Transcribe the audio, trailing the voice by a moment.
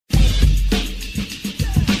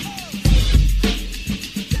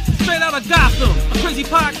Gotham, a crazy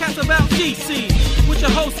podcast about DC, with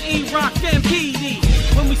your hosts E-Rock and PD.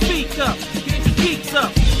 When we speak up, get your geeks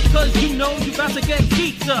up, cause you know you about to get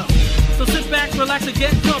geeked up. So sit back, relax, and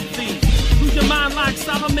get comfy. Lose your mind like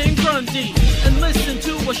Solomon Grundy, and listen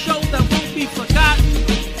to a show that won't be forgotten,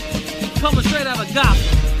 coming straight out of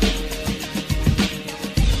Gotham.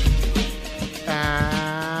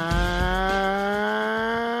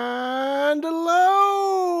 And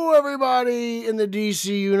hello, everybody in the DC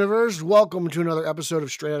universe. Welcome to another episode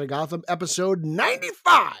of Straight Outta Gotham, episode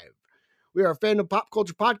 95. We are a fandom pop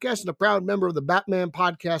culture podcast and a proud member of the Batman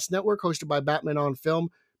Podcast Network, hosted by Batman on Film.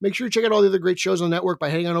 Make sure you check out all the other great shows on the network by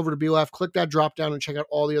heading on over to BOF, click that drop down, and check out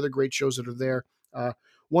all the other great shows that are there.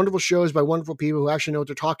 Wonderful shows by wonderful people who actually know what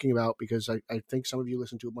they're talking about, because I think some of you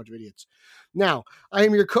listen to a bunch of idiots. Now, I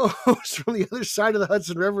am your co-host from the other side of the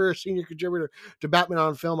Hudson River, senior contributor to Batman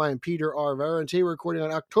on Film. I am Peter R. Vera, and today we're recording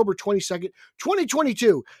on October 22nd,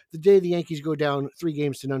 2022, the day the Yankees go down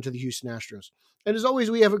 3-0 to the Houston Astros. And as always,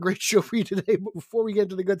 we have a great show for you today, but before we get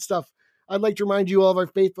to the good stuff, I'd like to remind you, all of our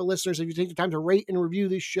faithful listeners, if you take the time to rate and review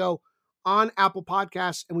this show on Apple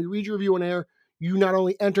Podcasts, and we read your review on air, you not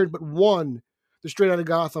only entered, but won the Straight Outta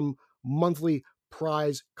Gotham monthly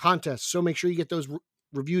prize contest. So make sure you get those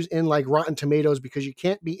reviews in like Rotten Tomatoes, because you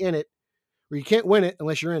can't be in it, or you can't win it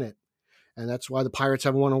unless you're in it. And that's why the Pirates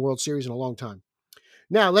haven't won a World Series in a long time.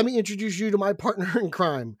 Now, let me introduce you to my partner in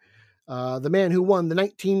crime, the man who won the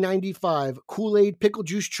 1995 Kool-Aid Pickle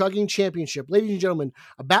Juice Chugging Championship. Ladies and gentlemen,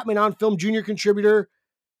 a Batman on Film junior contributor,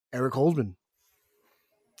 Eric Holdman.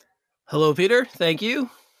 Hello, Peter. Thank you.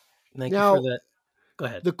 Thank you for that. Go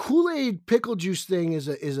ahead. The Kool-Aid pickle juice thing is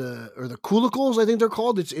or the Coolicles, I think they're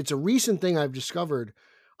called. It's a recent thing I've discovered.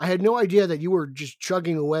 I had no idea that you were just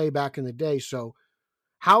chugging away back in the day. So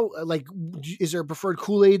how, like, is there a preferred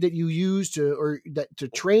Kool-Aid that you use to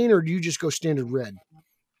train, or do you just go standard red?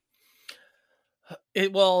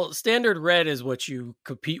 Standard red is what you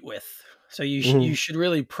compete with. So you should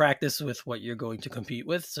really practice with what you're going to compete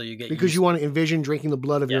with. So you get, because you want to envision drinking the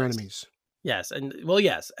blood of your enemies. Yes.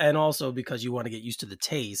 And also because you want to get used to the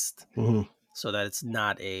taste, so that it's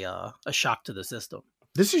not a shock to the system.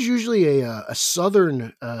 This is usually a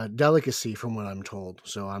southern delicacy, from what I'm told.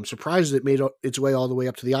 So I'm surprised it made its way all the way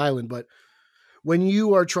up to the island. But when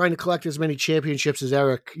you are trying to collect as many championships as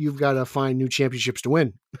Eric, you've got to find new championships to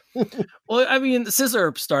win. Well, I mean, the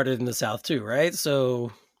scissor started in the South too, right?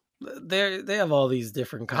 So they have all these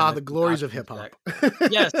different kinds of the glories of hip hop.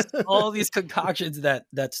 Yes, all these concoctions that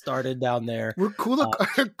started down there.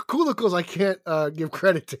 Coolicles, I can't give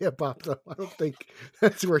credit to hip hop, though. I don't think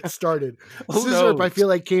that's where it started. Scissor, I feel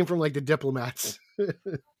like, came from like the Diplomats.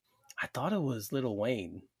 I thought it was Lil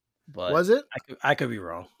Wayne, but was it? I could be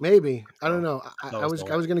wrong. Maybe, I don't know. I was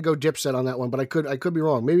going to go Dipset on that one, but I could be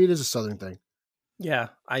wrong. Maybe it is a southern thing. Yeah,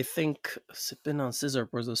 I think "Sippin' on Scissor"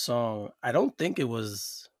 was a song. I don't think it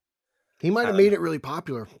was. He might have made it really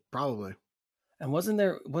popular, probably. And wasn't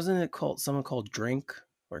it called someone called Drink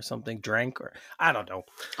or something? Drank, or I don't know.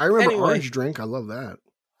 I remember Orange Drink. I love that.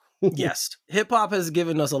 Yes. Hip hop has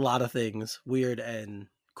given us a lot of things, weird and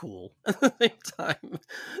cool at the same time.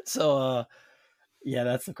 So, yeah,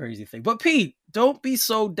 that's the crazy thing. But Pete, don't be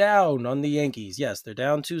so down on the Yankees. Yes, they're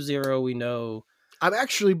down 2-0. We know. I'm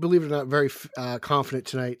actually, believe it or not, very confident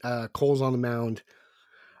tonight. Cole's on the mound.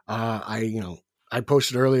 I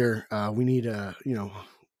posted earlier, we need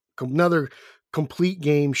another complete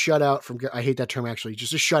game shutout from, I hate that term actually,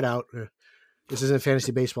 just a shutout. This isn't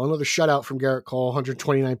fantasy baseball. Another shutout from Garrett Cole,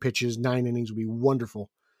 129 pitches, 9 innings would be wonderful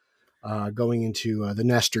going into the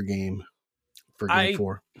Nestor game for game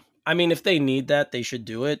 4. I mean, if they need that, they should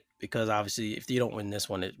do it, because obviously if you don't win this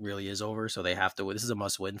one, it really is over. So they have to win. This is a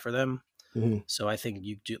must win for them. So I think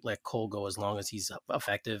you do let Cole go as long as he's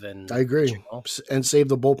effective. And I agree. And save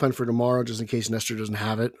the bullpen for tomorrow, just in case Nestor doesn't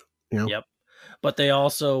have it. Yep. But they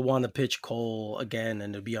also want to pitch Cole again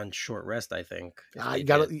and to be on short rest, I think. You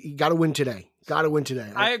gotta win today.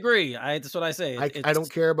 I agree. That's what I say. I don't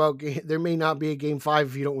care about, there may not be a game 5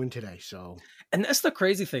 if you don't win today. So, and that's the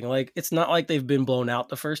crazy thing. Like, it's not like they've been blown out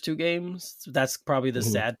the first 2 games. That's probably the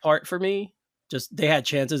sad part for me. Just, they had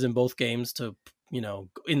chances in both games to,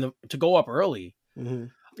 to go up early.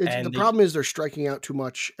 The problem is they're striking out too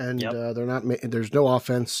much, and they're not. There's no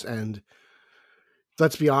offense, and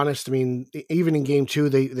let's be honest. I mean, even in game 2,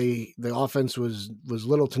 the offense was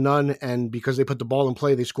little to none, and because they put the ball in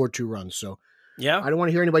play, they scored 2 runs. So I don't want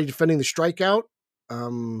to hear anybody defending the strikeout.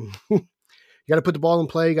 You got to put the ball in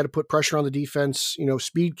play. You got to put pressure on the defense.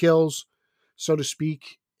 Speed kills, so to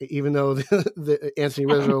speak. Even though the Anthony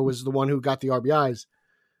Rizzo was the one who got the RBIs.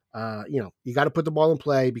 You got to put the ball in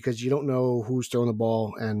play, because you don't know who's throwing the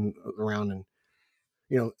ball and around. And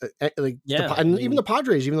And even the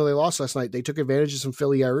Padres, even though they lost last night, they took advantage of some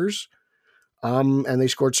Philly errors, and they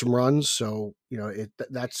scored some runs. So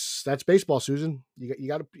that's baseball, Susan. You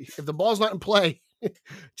got to, if the ball's not in play,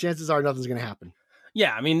 chances are nothing's going to happen.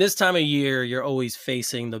 Yeah, I mean, this time of year, you're always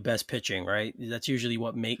facing the best pitching, right? That's usually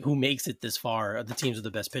who makes it this far. The teams with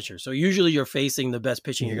the best pitchers. So usually you're facing the best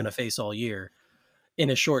pitching you're going to face all year in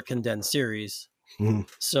a short condensed series. Mm-hmm.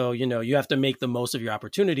 So, you have to make the most of your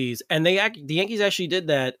opportunities. And the Yankees actually did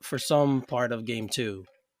that for some part of game 2.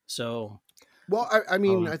 So, well,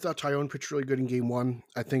 I thought Tyone pitched really good in game 1.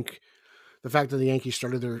 I think the fact that the Yankees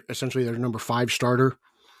started essentially their number 5 starter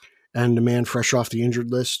and the man fresh off the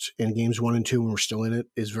injured list in games 1 and 2 when we're still in it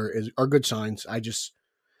are good signs. I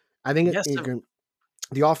think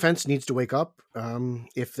the offense needs to wake up.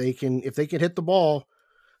 If they can hit the ball,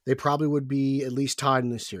 they probably would be at least tied in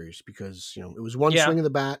this series because it was one swing of the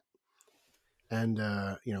bat, and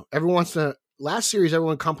everyone wants to. Last series,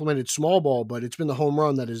 everyone complimented small ball, but it's been the home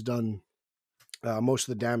run that has done most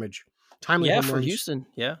of the damage. Timely home for runs. Houston,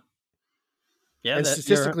 yeah. And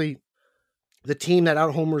statistically, the team that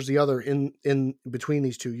out homers the other in between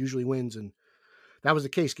these two usually wins, and that was the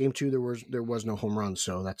case. Game 2, there was no home run,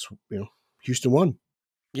 so that's Houston won.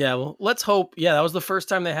 Yeah, well, let's hope. Yeah, that was the first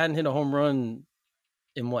time they hadn't hit a home run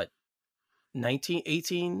in what,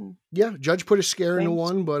 1918? Yeah, Judge put a scare into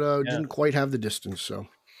one, but didn't quite have the distance. So,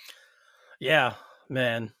 yeah,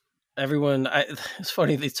 man, everyone. It's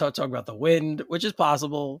funny they talk about the wind, which is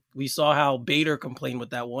possible. We saw how Bader complained with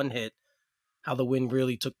that one hit. How the wind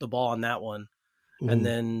really took the ball on that one. Mm-hmm. And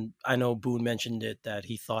then I know Boone mentioned it that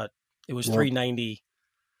he thought it was 390.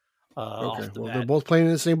 Okay. Well, they're both playing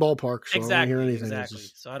in the same ballpark, so exactly, I don't hear anything. Exactly.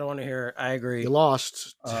 So I don't want to hear. I agree. You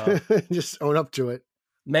lost. Just own up to it.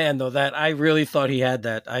 Man, though, that I really thought he had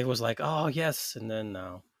that. I was like, oh yes, and then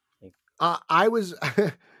no. I was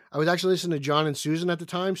actually listening to John and Susan at the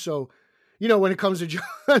time, so when it comes to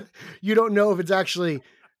John, you don't know if it's actually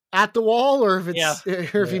at the wall or if it's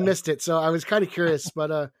or if he missed it. So I was kind of curious,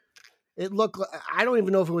 but it looked. I don't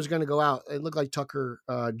even know if it was going to go out. It looked like Tucker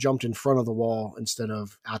jumped in front of the wall instead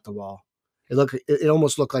of at the wall. It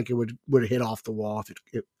almost looked like it would have hit off the wall if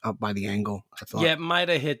it up by the angle. I thought. Yeah, it might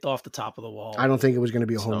have hit off the top of the wall. I don't think it was going to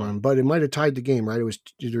be a home run, but it might have tied the game. Right? It was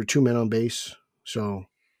there were 2 men on base, so.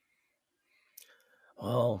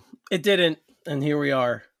 Well, it didn't, and here we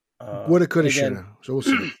are. Woulda, coulda, shoulda. So we'll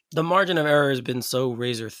see. The margin of error has been so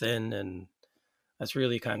razor thin, and that's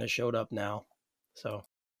really kind of showed up now. So,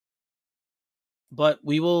 but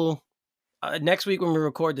we will next week when we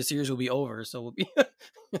record, the series will be over, so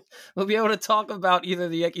we'll be able to talk about either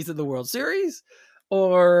the Yankees in the World Series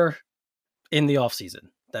or in the off season.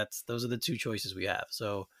 Those are the 2 choices we have.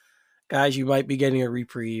 So, guys, you might be getting a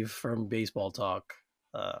reprieve from baseball talk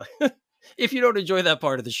if you don't enjoy that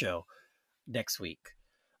part of the show next week.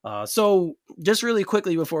 So just really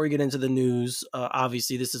quickly before we get into the news,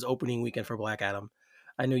 obviously this is opening weekend for Black Adam.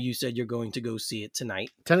 I know you said you're going to go see it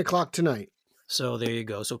tonight. 10 o'clock tonight. So there you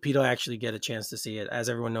go. So Pete will actually get a chance to see it. As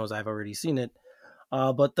everyone knows, I've already seen it.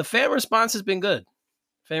 But the fan response has been good.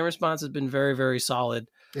 Fan response has been very, very solid.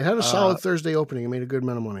 It had a solid Thursday opening. It made a good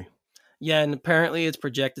amount of money. Yeah, and apparently it's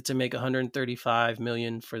projected to make $135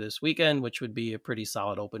 million for this weekend, which would be a pretty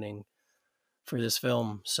solid opening for this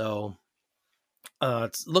film. So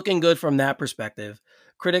it's looking good from that perspective.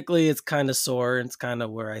 Critically, it's kind of sore. It's kind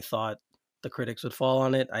of where I thought the critics would fall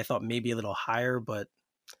on it. I thought maybe a little higher, but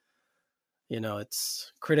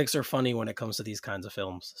critics are funny when it comes to these kinds of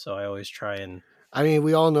films. So I always try and. I mean,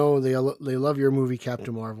 we all know they love your movie,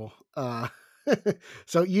 Captain Marvel.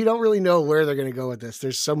 So you don't really know where they're going to go with this.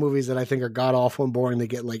 There's some movies that I think are god awful and boring. They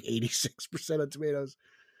get like 86% of tomatoes.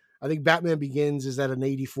 I think Batman Begins is at an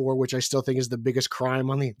 84, which I still think is the biggest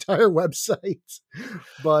crime on the entire website.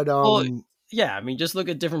 But yeah, I mean, just look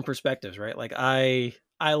at different perspectives, right? Like I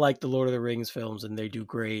like the Lord of the Rings films, and they do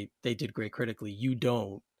great. They did great critically. You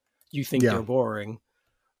don't. You think they're boring.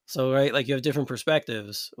 So right, like you have different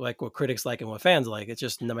perspectives, like what critics like and what fans like. It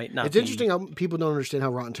just might not. It's interesting how people don't understand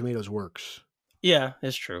how Rotten Tomatoes works. Yeah,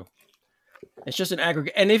 it's true. It's just an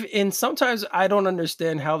aggregate. And sometimes I don't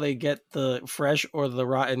understand how they get the fresh or the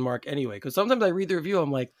rotten mark anyway. Because sometimes I read the review,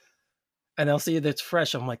 I'm like, and I'll see that's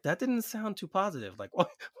fresh. I'm like, that didn't sound too positive. Like,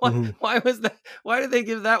 why was that? Why did they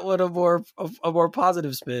give that one a more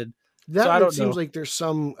positive spin? It seems like there's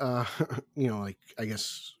some, like I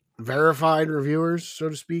guess verified reviewers, so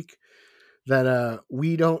to speak, that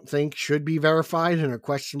we don't think should be verified and are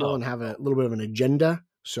questionable and have a little bit of an agenda.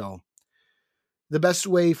 So. The best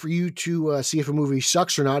way for you to see if a movie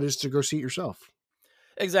sucks or not is to go see it yourself.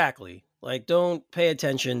 Exactly. Like, don't pay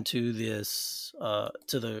attention to this,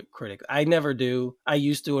 to the critic. I never do. I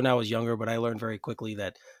used to when I was younger, but I learned very quickly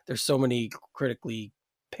that there's so many critically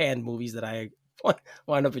panned movies that I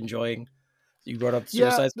wind up enjoying. You brought up Yeah,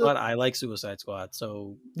 Suicide Squad. I like Suicide Squad,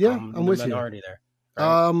 so Yeah, I'm I'm the with you. minority there.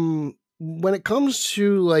 Right? When it comes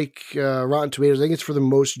to like Rotten Tomatoes, I think it's for the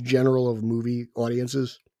most general of movie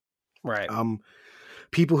audiences. Right.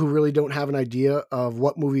 People who really don't have an idea of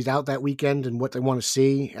what movie's out that weekend and what they want to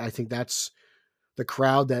see. I think that's the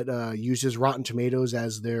crowd that uses Rotten Tomatoes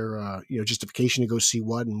as their justification to go see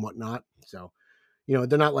what and whatnot. So,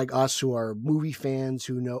 they're not like us who are movie fans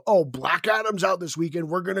who know, oh, Black Adam's out this weekend,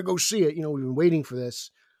 we're gonna go see it. We've been waiting for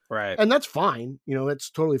this, Right. and that's fine. That's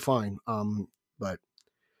totally fine. But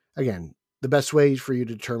again, the best way for you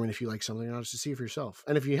to determine if you like something or not is to see it for yourself.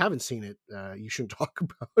 And if you haven't seen it, you shouldn't talk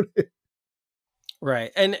about it.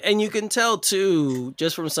 Right. And you can tell too,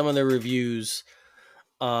 just from some of the reviews,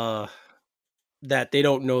 that they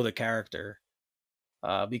don't know the character.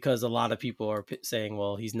 Because a lot of people are saying,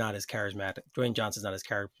 well, he's not as charismatic. Dwayne Johnson's not his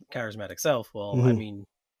charismatic self. Well, I mean,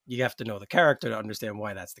 you have to know the character to understand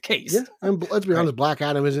why that's the case. Yeah, and let's be honest, Black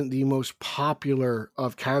Adam isn't the most popular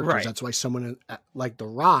of characters. Right. That's why someone like The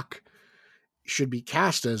Rock should be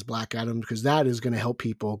cast as Black Adam, because that is going to help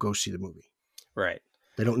people go see the movie. Right.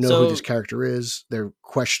 They don't know who this character is. They're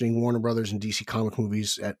questioning Warner Brothers and DC comic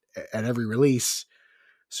movies at every release.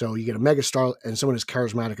 So you get a megastar and someone as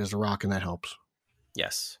charismatic as The Rock, and that helps.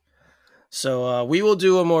 Yes. So we will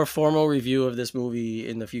do a more formal review of this movie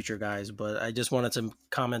in the future, guys. But I just wanted to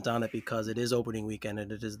comment on it because it is opening weekend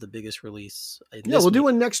and it is the biggest release. We'll do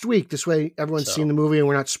one next week. This way everyone's seen the movie and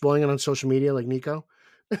we're not spoiling it on social media like Nico.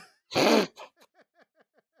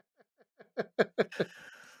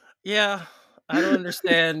 Yeah, I don't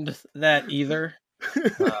understand that either.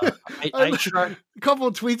 I tried a couple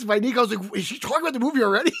of tweets by Nico. I was like, is she talking about the movie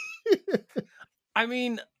already? I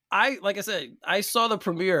mean, like I said, I saw the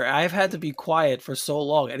premiere. I've had to be quiet for so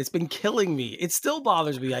long, and it's been killing me. It still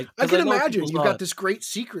bothers me. I can imagine you've got this great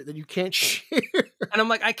secret that you can't share. And I'm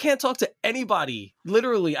like, I can't talk to anybody.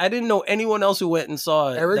 Literally, I didn't know anyone else who went and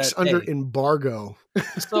saw it. Eric's under embargo.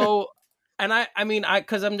 So, and I mean,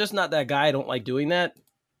 because I'm just not that guy. I don't like doing that.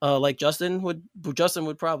 Like Justin would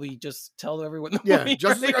probably just tell everyone. Yeah,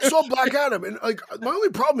 Justin's like, I saw Black Adam, and like my only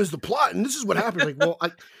problem is the plot, and this is what happened. Like, well,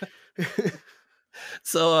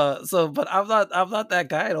 but I'm not that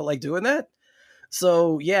guy. I don't like doing that.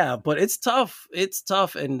 So yeah, but it's tough. It's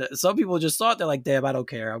tough, and some people just thought they're like, damn, I don't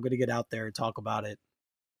care. I'm gonna get out there and talk about it.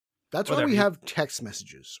 That's why we have text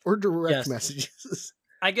messages or direct messages.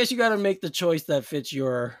 I guess you got to make the choice that fits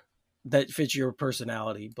your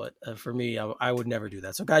personality. But for me, I would never do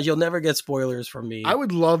that. So guys, you'll never get spoilers from me. I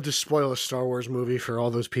would love to spoil a Star Wars movie for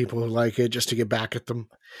all those people who like it, just to get back at them.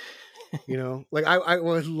 Like I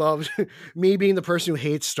would love me being the person who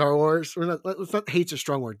hates Star Wars. Or not hate's a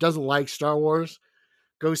strong word. Doesn't like Star Wars.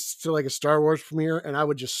 Goes to like a Star Wars premiere, and I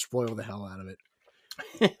would just spoil the hell out of it.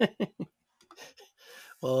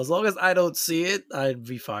 Well, as long as I don't see it, I'd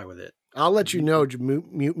be fine with it. I'll let you know.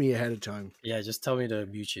 Mute me ahead of time. Yeah, just tell me to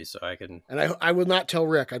mute you so I can. And I will not tell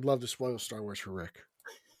Rick. I'd love to spoil Star Wars for Rick.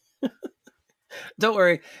 Don't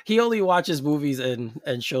worry. He only watches movies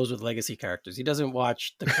and shows with legacy characters. He doesn't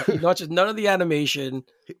watch he watches none of the animation.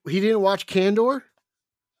 He didn't watch Candor?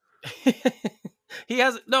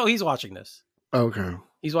 He's watching this. Okay.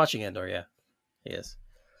 He's watching Andor, yeah. He is.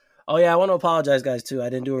 Oh yeah, I want to apologize, guys, too. I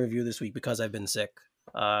didn't do a review this week because I've been sick.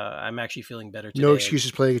 I'm actually feeling better today. No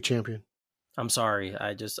excuses playing a champion. I'm sorry.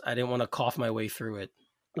 I didn't want to cough my way through it.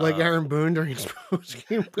 Like Aaron Boone during his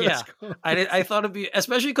post-game press conference. I thought it'd be,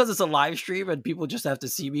 especially because it's a live stream and people just have to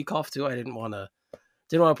see me cough too. I didn't want to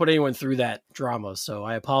put anyone through that drama. So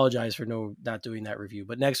I apologize for not doing that review.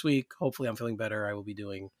 But next week, hopefully I'm feeling better. I will be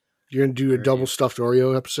doing. You're going to do a double stuffed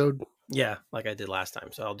Oreo episode? Yeah, like I did last time.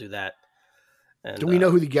 So I'll do that. And, do we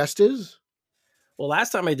know who the guest is? Well,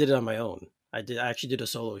 last time I did it on my own. I actually did a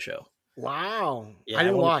solo show. Wow. Yeah, I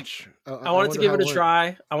didn't watch. I wanted to give it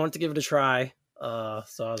a try.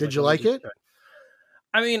 So did you like it?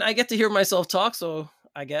 I mean, I get to hear myself talk, so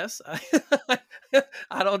I guess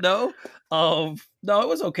I don't know. No, it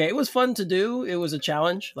was okay. It was fun to do. It was a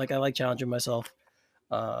challenge. Like I like challenging myself.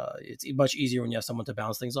 It's much easier when you have someone to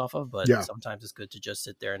bounce things off of, but sometimes it's good to just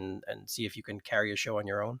sit there and see if you can carry a show on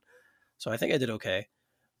your own. So I think I did okay,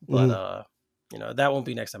 but that won't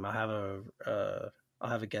be next time. I'll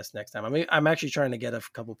have a guest next time. I mean, I'm actually trying to get a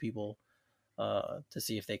couple people to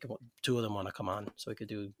see if two of them want to come on, so we could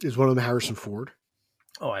do. Is one of them Harrison Ford?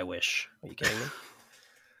 Oh, I wish. Are you kidding me?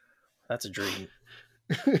 That's a dream.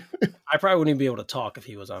 I probably wouldn't even be able to talk if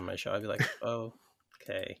he was on my show. I'd be like, oh,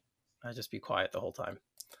 okay. I'd just be quiet the whole time.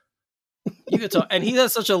 You could talk, and he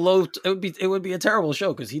has such a low. It would be a terrible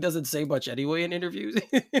show because he doesn't say much anyway in interviews.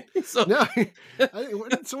 So No,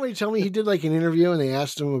 didn't somebody tell me he did like an interview and they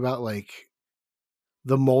asked him about like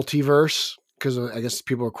the multiverse because I guess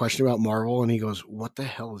people were questioning about Marvel, and he goes, "What the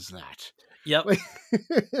hell is that?" Yep.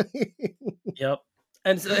 Yep.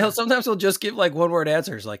 And so sometimes he'll just give like one word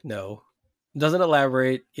answers, like no, doesn't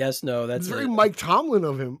elaborate. Yes, no. That's it's very Mike Tomlin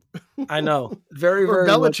of him. I know, very Or very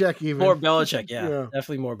Belichick even more Belichick. Yeah,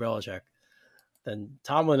 definitely more Belichick. Then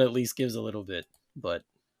Tomlin at least gives a little bit, but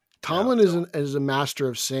Tomlin is a master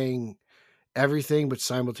of saying everything but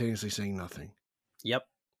simultaneously saying nothing. Yep,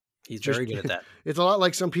 he's very good at that. It's a lot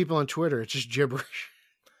like some people on Twitter. It's just gibberish.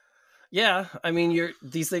 Yeah, I mean,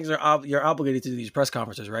 these things are you're obligated to do these press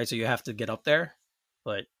conferences, right? So you have to get up there,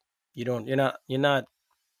 but you don't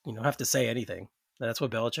have to say anything. That's what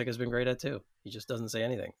Belichick has been great at too. He just doesn't say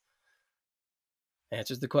anything.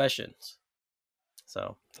 Answers the questions.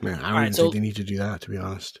 So man, I don't even think they need to do that, to be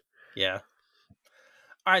honest. Yeah.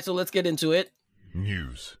 All right, so let's get into it.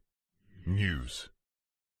 News.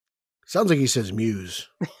 Sounds like he says muse.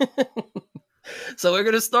 So we're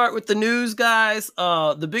going to start with the news, guys.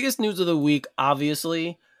 The biggest news of the week,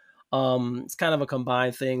 obviously, it's kind of a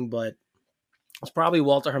combined thing, but it's probably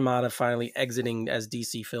Walter Hamada finally exiting as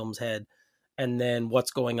DC Films head, and then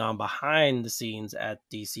what's going on behind the scenes at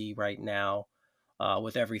DC right now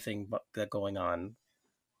with everything that going on,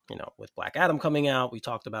 with Black Adam coming out, we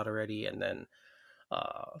talked about already, and then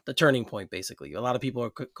the turning point, basically. A lot of people are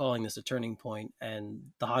calling this a turning point, and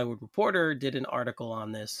The Hollywood Reporter did an article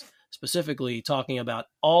on this, specifically talking about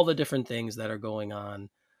all the different things that are going on.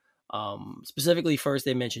 Specifically, first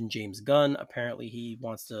they mentioned James Gunn. Apparently he's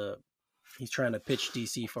trying to pitch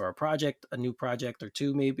DC for a new project or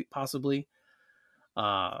two, maybe, possibly.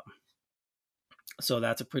 So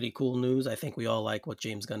that's a pretty cool news. I think we all like what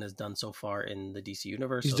James Gunn has done so far in the DC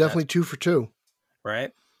universe. He's definitely 2 for 2.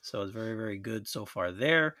 Right? So it's very, very good so far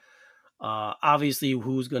there. Obviously,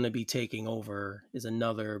 who's going to be taking over is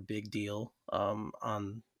another big deal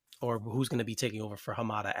or who's going to be taking over for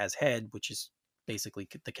Hamada as head, which is basically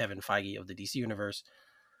the Kevin Feige of the DC universe.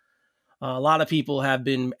 A lot of people have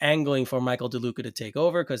been angling for Michael DeLuca to take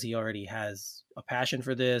over because he already has a passion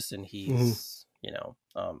for this, and he's,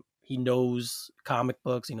 he knows comic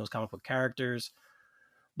books, he knows comic book characters,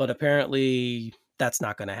 but apparently that's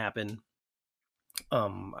not going to happen.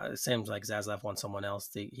 It seems like Zaslav wants someone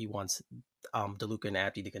else. He wants DeLuca and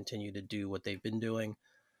Apty to continue to do what they've been doing.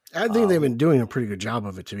 I think they've been doing a pretty good job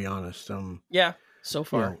of it, to be honest. Yeah, so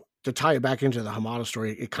far. To tie it back into the Hamada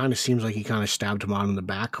story, it kind of seems like he kind of stabbed Hamada in the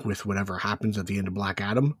back with whatever happens at the end of Black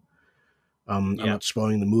Adam. I'm not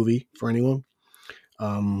spoiling the movie for anyone,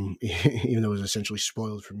 even though it was essentially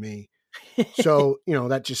spoiled for me. So,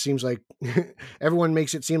 that just seems like everyone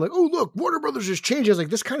makes it seem like, oh, look, Warner Brothers is changing. It's like,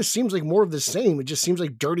 this kind of seems like more of the same. It just seems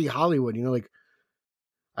like dirty Hollywood,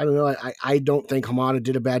 I don't know. I don't think Hamada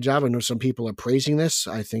did a bad job. I know some people are praising this.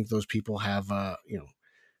 I think those people have, a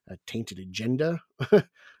tainted agenda.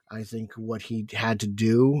 I think what he had to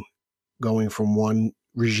do going from one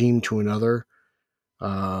regime to another,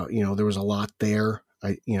 there was a lot there,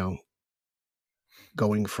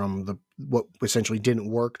 going from what essentially didn't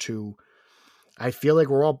work to, I feel like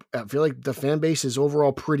the fan base is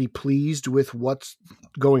overall pretty pleased with what's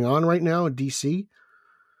going on right now in DC.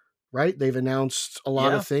 Right? They've announced a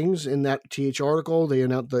lot of things in that TH article. They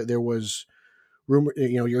announced that there was rumor,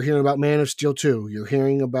 you're hearing about Man of Steel 2. You're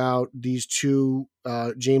hearing about these 2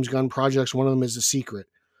 James Gunn projects. One of them is a secret.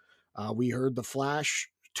 We heard The Flash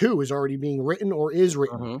 2 is already being written or is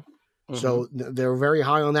written. Mm-hmm. So they're very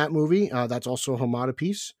high on that movie. That's also a Hamada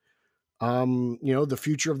piece. The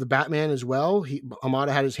future of the Batman as well.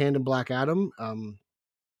 Hamada had his hand in Black Adam. And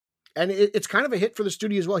it's kind of a hit for the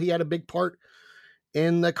studio as well. He had a big part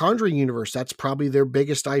in the Conjuring universe. That's probably their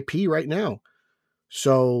biggest IP right now.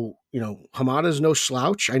 So, Hamada's no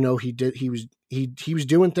slouch. I know he was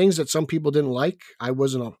doing things that some people didn't like. I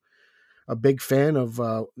wasn't a big fan of,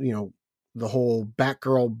 the whole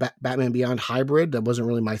Batgirl, Batman Beyond hybrid. That wasn't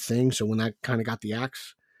really my thing. So when that kind of got the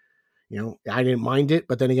axe, I didn't mind it,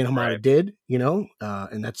 but then again, Hamada did,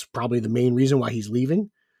 and that's probably the main reason why he's leaving.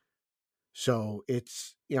 So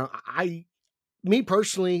it's, me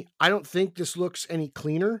personally, I don't think this looks any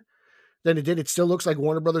cleaner than it did. It still looks like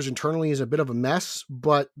Warner Brothers internally is a bit of a mess,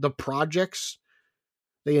 but the projects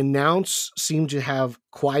they announce seem to have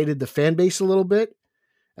quieted the fan base a little bit.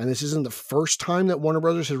 And this isn't the first time that Warner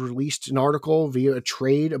Brothers has released an article via a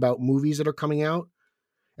trade about movies that are coming out.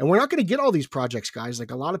 And we're not going to get all these projects, guys. Like,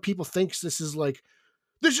 a lot of people think this is like,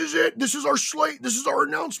 this is it. This is our slate. This is our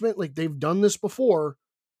announcement. Like, they've done this before.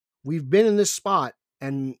 We've been in this spot,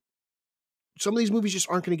 and some of these movies just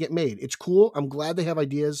aren't going to get made. It's cool. I'm glad they have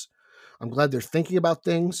ideas. I'm glad they're thinking about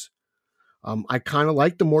things. I kind of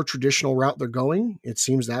like the more traditional route they're going. It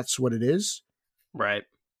seems that's what it is. Right.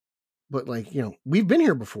 But like, we've been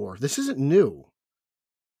here before. This isn't new.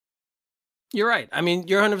 You're right. I mean,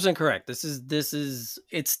 you're 100% correct. This is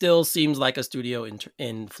it still seems like a studio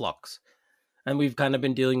in flux. And we've kind of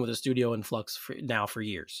been dealing with a studio in flux for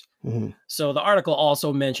years. Mm-hmm. So the article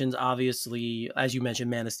also mentions, obviously, as you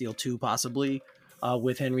mentioned, Man of Steel 2 possibly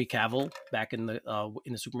with Henry Cavill back in the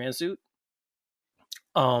Superman suit.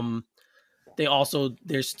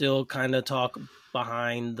 There's still kind of talk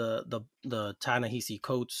behind the Ta-Nehisi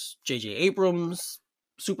Coates, J.J. Abrams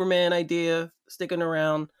Superman idea sticking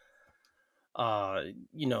around. Dwayne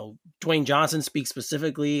Johnson speaks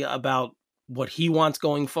specifically about what he wants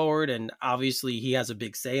going forward, and obviously he has a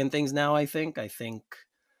big say in things now. I think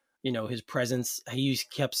his presence, he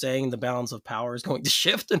kept saying the balance of power is going to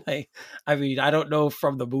shift, and I mean, I don't know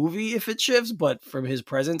from the movie if it shifts, but from his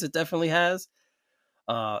presence it definitely has.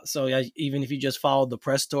 So yeah, even if you just followed the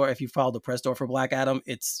press tour, for Black Adam,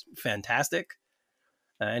 it's fantastic.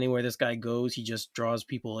 Anywhere this guy goes, he just draws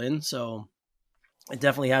people in, so it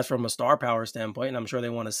definitely has from a star power standpoint, and I'm sure they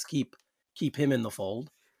want to keep him in the fold.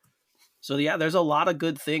 So yeah, there's a lot of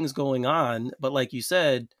good things going on, but like you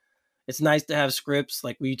said, it's nice to have scripts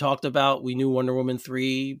like we talked about. We knew Wonder Woman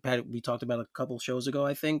 3. We talked about a couple shows ago,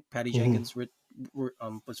 I think. Patty Jenkins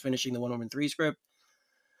was finishing the Wonder Woman 3 script.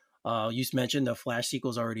 You mentioned the Flash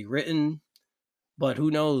sequel's already written, but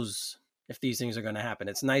who knows if these things are going to happen.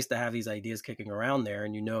 It's nice to have these ideas kicking around there,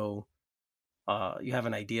 and you have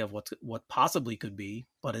an idea of what possibly could be,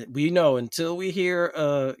 but we know until we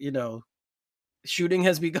hear, shooting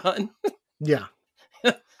has begun. Yeah.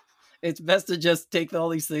 It's best to just take all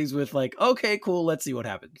these things with like, okay, cool, let's see what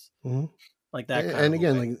happens. Mm-hmm. Like that. And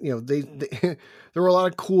again, they there were a lot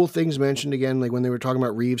of cool things mentioned again. Like when they were talking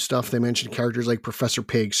about Reeves stuff, they mentioned characters like Professor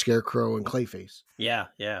Pig, Scarecrow, and Clayface. Yeah.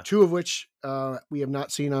 Yeah. Two of which we have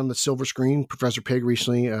not seen on the silver screen. Professor Pig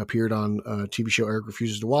recently appeared on a TV show Eric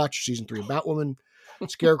Refuses to Watch, season 3 of Batwoman.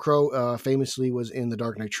 Scarecrow famously was in the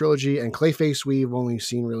Dark Knight trilogy, and Clayface we've only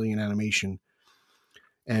seen really in animation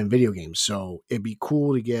and video games. So it'd be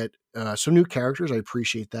cool to get some new characters. I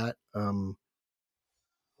appreciate that.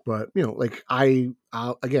 But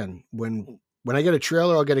again, when I get a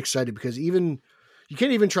trailer, I'll get excited because you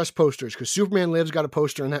can't even trust posters because Superman Lives got a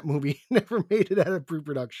poster in that movie, never made it out of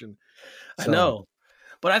pre-production. So. I know,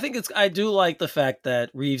 but I do like the fact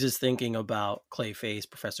that Reeves is thinking about Clayface,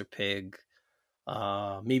 Professor Pig,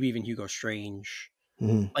 maybe even Hugo Strange,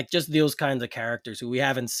 like just those kinds of characters who we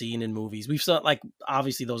haven't seen in movies. We've saw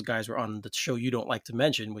obviously those guys were on the show you don't like to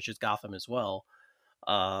mention, which is Gotham as well.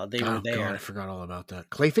 They were there. God, I forgot all about that.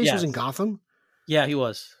 Clayface was in Gotham? Yeah, he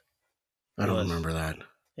was. I don't remember that.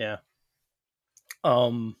 Yeah.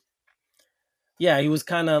 Yeah, he was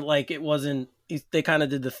kind of like, they kind of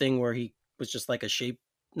did the thing where he was just like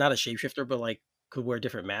not a shapeshifter, but like could wear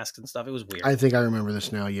different masks and stuff. It was weird. I think I remember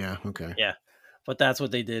this now. Yeah. Okay. Yeah. But that's what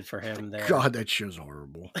they did for him there. God, that show's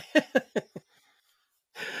horrible.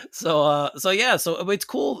 So it's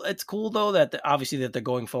cool. It's cool though that obviously that they're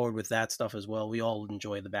going forward with that stuff as well. We all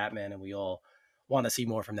enjoy the Batman, and we all want to see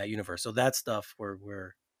more from that universe. So that stuff we're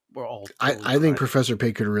all. Totally I think Professor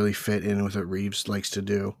Pig could really fit in with what Reeves likes to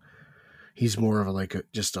do. He's more of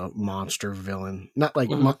just a monster villain, not like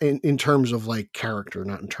in terms of like character,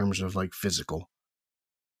 not in terms of like physical.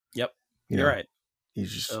 Yep, you're right.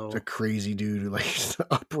 He's just a crazy dude who likes to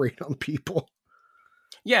operate on people.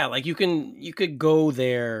 Yeah, like you could go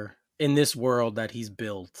there in this world that he's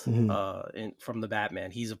built from the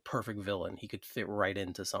Batman. He's a perfect villain. He could fit right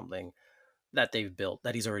into something that they've built,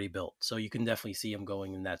 that he's already built. So you can definitely see him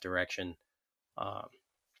going in that direction.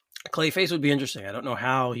 Clayface would be interesting. I don't know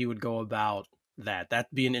how he would go about that. That'd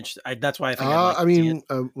be an interesting. That's why I think.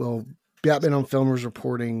 Batman on Film was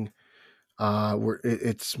reporting.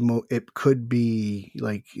 It could be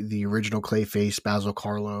like the original Clayface, Basil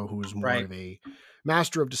Karlo, who's more of a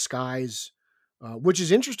master of disguise, which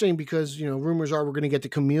is interesting because rumors are we're going to get the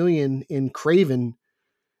Chameleon in Craven,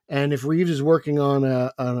 and if Reeves is working on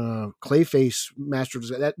a Clayface master of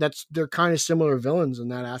disguise, they're kind of similar villains in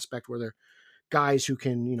that aspect where they're guys who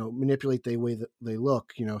can manipulate the way that they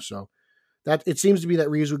look, so that it seems to be that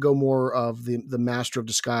Reeves would go more of the master of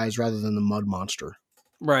disguise rather than the mud monster.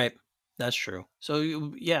 Right. That's true.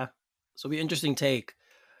 So yeah, so it'll be an interesting take,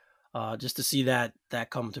 just to see that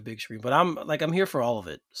come to big screen. But I'm here for all of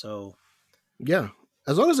it. So yeah,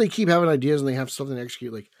 as long as they keep having ideas and they have something to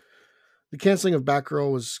execute. Like the canceling of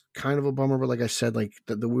Batgirl was kind of a bummer, but like I said, like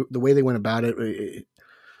the way they went about it,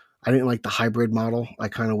 I didn't like the hybrid model. I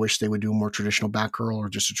kind of wish they would do a more traditional Batgirl or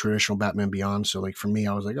just a traditional Batman Beyond. So like for me,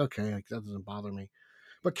 I was like, okay, like that doesn't bother me.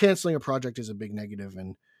 But canceling a project is a big negative,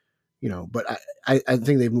 and but I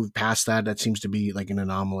think they've moved past that. That seems to be like an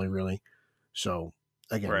anomaly, really. So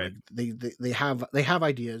again, Right. like they have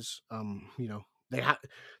ideas. They have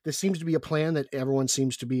this seems to be a plan that everyone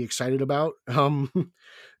seems to be excited about.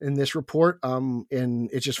 In this report, and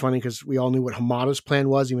it's just funny because we all knew what Hamada's plan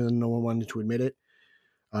was, even though no one wanted to admit it.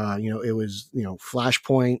 It was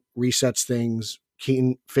Flashpoint resets things,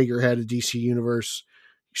 Keaton figurehead of DC Universe,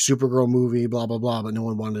 Supergirl movie, blah blah blah, but no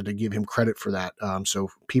one wanted to give him credit for that. So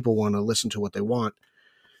people want to listen to what they want.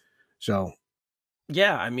 So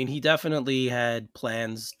yeah, I mean, he definitely had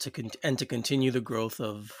plans to continue the growth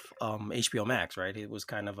of HBO Max, right? It was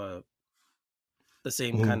kind of the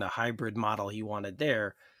same kind of hybrid model he wanted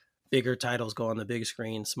there. Bigger titles go on the big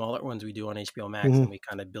screen, smaller ones we do on HBO Max, and we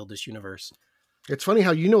kind of build this universe. It's funny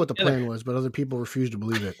how you know what the plan was, but other people refuse to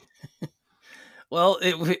believe it. Well,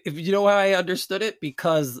 if you know how I understood it,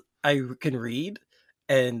 because I can read,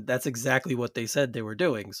 and that's exactly what they said they were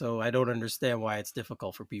doing. So I don't understand why it's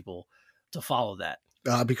difficult for people to follow that.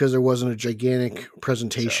 Because there wasn't a gigantic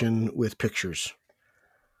presentation with pictures.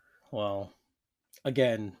 Well,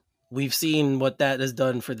 again, we've seen what that has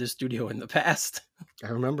done for this studio in the past. I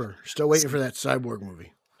remember. Still waiting for that Cyborg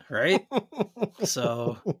movie. Right?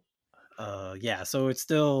 So, yeah. So it's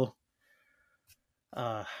still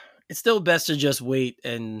best to just wait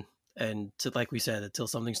and to, like we said, until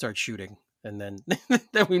something starts shooting, and then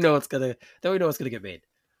then we know it's gonna get made.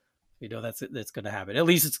 We know that's going to happen. At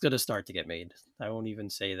least it's going to start to get made. I won't even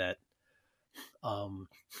say that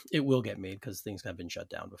it will get made because things have been shut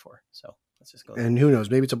down before. So let's just go. And who knows?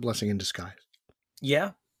 Maybe it's a blessing in disguise.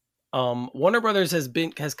 Yeah. Warner Brothers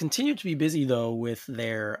has continued to be busy though with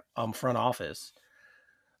their front office.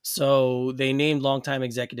 So they named longtime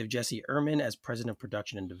executive Jesse Ehrman as president of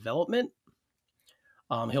production and development.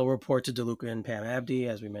 He'll report to DeLuca and Pam Abdi,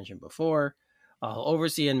 as we mentioned before. He'll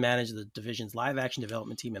oversee and manage the division's live action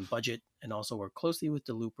development team and budget, and also work closely with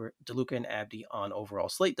DeLuca and Abdi on overall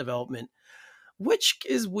slate development, which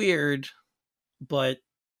is weird. But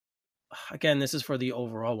again, this is for the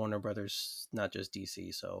overall Warner Brothers, not just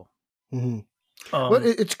DC. So, well,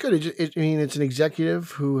 it's good. It's an executive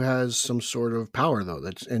who has some sort of power, though.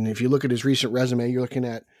 And if you look at his recent resume, you're looking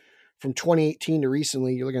at from 2018 to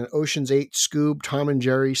recently. You're looking at Ocean's 8, Scoob, Tom and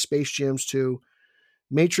Jerry, Space Jams 2.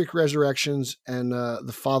 Matrix Resurrections, and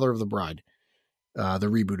The Father of the Bride, the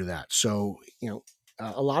reboot of that. So,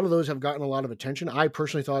 a lot of those have gotten a lot of attention. I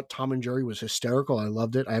personally thought Tom and Jerry was hysterical. I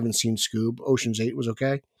loved it. I haven't seen Scoob. Ocean's 8 was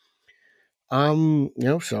okay.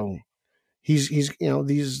 So he's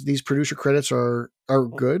these producer credits are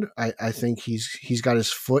good. I think he's got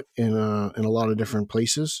his foot in a lot of different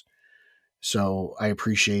places. So I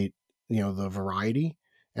appreciate, the variety,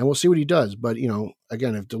 and we'll see what he does. But,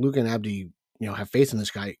 again, if DeLuca and Abdi, have faith in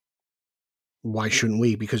this guy, why shouldn't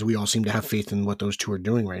we? Because we all seem to have faith in what those two are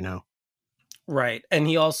doing right now. Right. And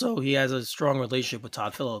he has a strong relationship with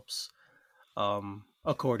Todd Phillips.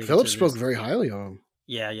 According Phillips to spoke very highly of him.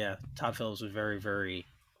 Yeah. Todd Phillips was very, very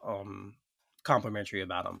complimentary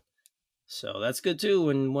about him. So that's good too.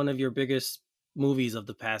 When one of your biggest movies of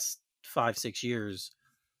the past 5-6 years,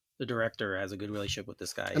 the director has a good relationship with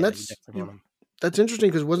this guy. And that's interesting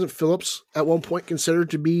because wasn't Phillips at one point considered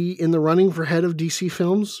to be in the running for head of DC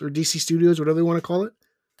Films or DC Studios, whatever they want to call it?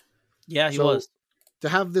 Yeah, he was. To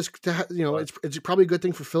have this, it's probably a good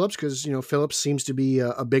thing for Phillips because, Phillips seems to be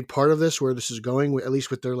a big part of this, where this is going, at least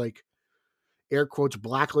with their like air quotes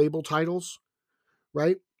black label titles,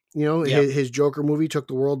 right? His Joker movie took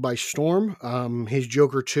the world by storm. His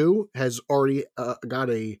Joker 2 has already got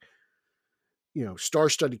a,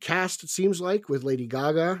 star-studded cast, it seems like, with Lady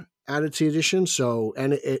Gaga added to the edition. So,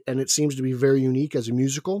 and it seems to be very unique as a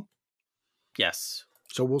musical. Yes.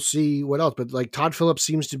 So we'll see what else. But like Todd Phillips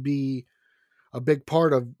seems to be a big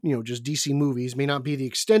part of, just DC movies. May not be the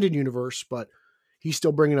extended universe, but he's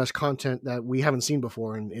still bringing us content that we haven't seen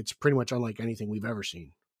before. And it's pretty much unlike anything we've ever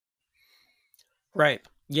seen. Right.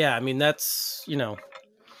 Yeah. I mean, that's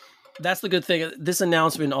the good thing. This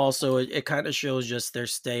announcement also, it kind of shows just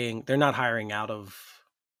they're not hiring out of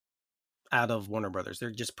Warner Brothers.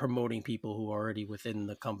 They're just promoting people who are already within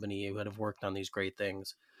the company who have worked on these great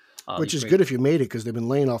things. Which is good if you made it, because they've been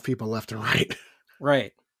laying off people left and right.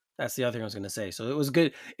 Right. That's the other thing I was going to say. So it was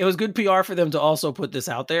good. It was good PR for them to also put this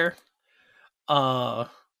out there,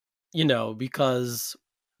 because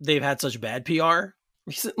they've had such bad PR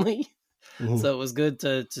recently. Mm-hmm. So it was good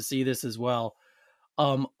to see this as well.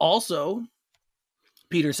 Also,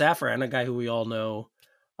 Peter Safran, a guy who we all know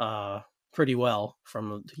pretty well.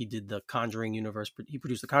 He did the Conjuring universe. He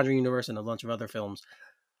produced the Conjuring universe and a bunch of other films.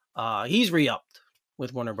 He's re-upped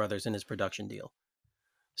with Warner Brothers in his production deal,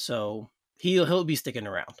 so he'll be sticking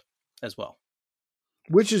around as well.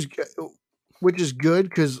 Which is good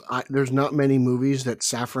because there's not many movies that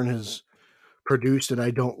Safran has produced that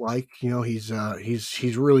I don't like. He's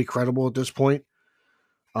really credible at this point.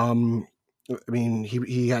 I mean,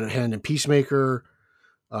 he had a hand in Peacemaker,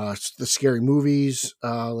 the Scary Movies.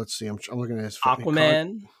 Let's see, I'm looking at his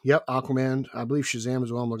Aquaman. Yep, Aquaman. I believe Shazam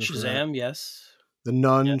as well. I'm looking for Shazam, yes. The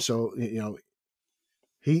Nun. Yes. So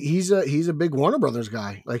he's a big Warner Brothers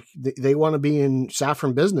guy. Like they want to be in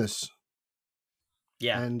Safran business.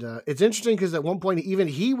 Yeah, and it's interesting because at one point even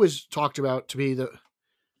he was talked about to be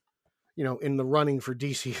in the running for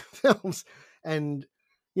DC films, and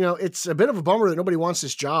it's a bit of a bummer that nobody wants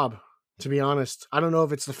this job. To be honest, I don't know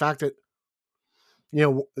if it's the fact that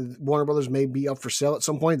Warner Brothers may be up for sale at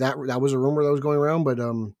some point. That was a rumor that was going around, but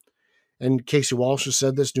and Casey Walsh has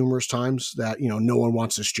said this numerous times that no one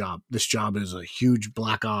wants this job. This job is a huge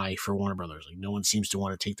black eye for Warner Brothers. Like no one seems to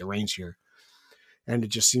want to take the reins here. And it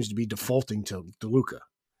just seems to be defaulting to DeLuca.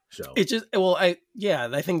 So it just I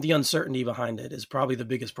think the uncertainty behind it is probably the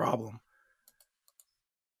biggest problem.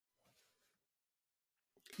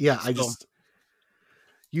 Yeah, so,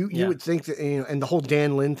 you would think that and the whole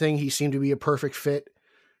Dan Lin thing, he seemed to be a perfect fit,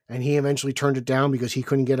 and he eventually turned it down because he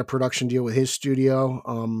couldn't get a production deal with his studio.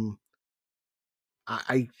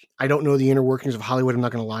 I don't know the inner workings of Hollywood. I'm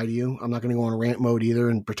not going to lie to you. I'm not going to go on rant mode either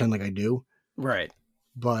and pretend like I do. Right,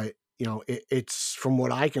 but. It's from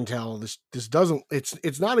what I can tell, this doesn't,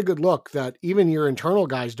 it's not a good look that even your internal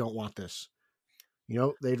guys don't want this.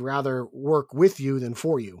 They'd rather work with you than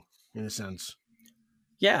for you in a sense.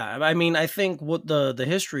 Yeah. I mean, I think what the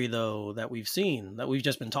history though, that we've seen, that we've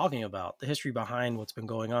just been talking about, the history behind what's been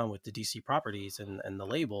going on with the DC properties and the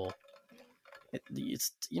label,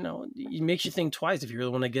 it's, it makes you think twice if you really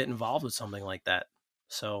want to get involved with something like that.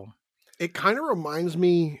 So it kind of reminds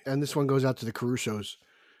me, and this one goes out to the Carusos,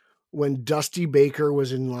 when Dusty Baker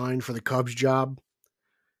was in line for the Cubs job,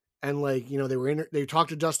 and they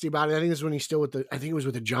talked to Dusty about it. I think this is when he's still with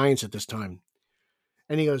the Giants at this time.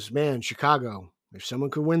 And he goes, man, Chicago, if someone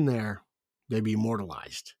could win there, they'd be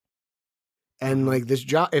immortalized. And this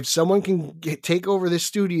job, if someone can take over this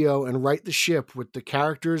studio and right the ship with the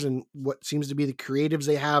characters and what seems to be the creatives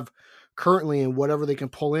they have currently and whatever they can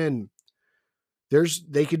pull in,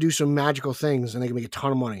 they could do some magical things and they can make a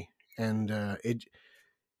ton of money. And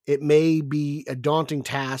it may be a daunting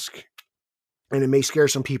task and it may scare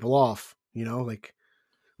some people off,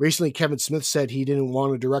 recently Kevin Smith said he didn't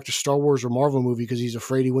want to direct a Star Wars or Marvel movie because he's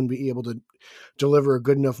afraid he wouldn't be able to deliver a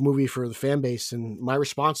good enough movie for the fan base. And my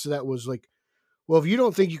response to that was like, well, if you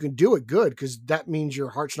don't think you can do it, good, because that means your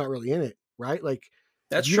heart's not really in it, right? Like,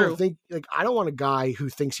 that's you true. Don't think, I don't want a guy who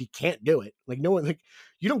thinks he can't do it. Like, no one,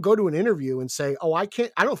 you don't go to an interview and say, oh, I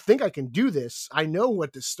don't think I can do this. I know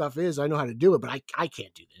what this stuff is. I know how to do it, but I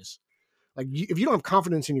can't do this. Like, if you don't have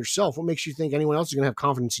confidence in yourself, what makes you think anyone else is going to have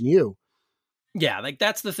confidence in you? Yeah,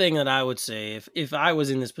 that's the thing that I would say. If I was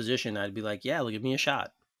in this position, I'd be like, yeah, give me a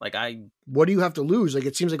shot. What do you have to lose? Like,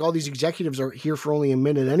 it seems like all these executives are here for only a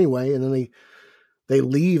minute anyway, and then they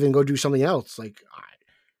leave and go do something else. Like,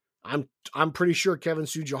 I'm pretty sure Kevin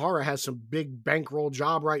Tsujihara has some big bankroll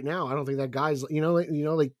job right now. I don't think that guy's,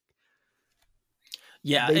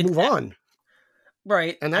 yeah, they move on.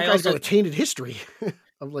 Right. And that guy's got a tainted history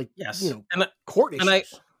of yes. court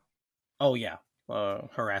issues. Oh yeah.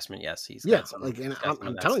 Harassment. Yes.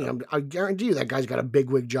 I'm telling you, I guarantee you that guy's got a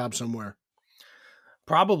bigwig job somewhere.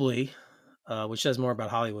 Probably, which says more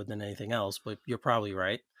about Hollywood than anything else, but you're probably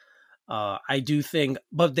right. I do think,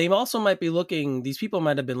 but they also might be these people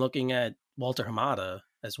might have been looking at Walter Hamada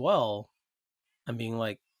as well and being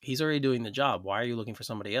like, he's already doing the job. Why are you looking for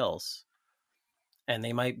somebody else? And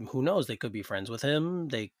they might, who knows, they could be friends with him.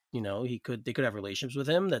 They could have relationships with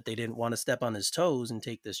him that they didn't want to step on his toes and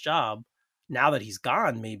take this job. Now that he's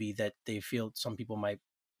gone, maybe that they feel some people might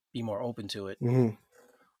be more open to it. Mm-hmm.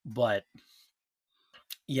 But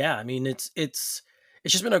yeah, I mean, it's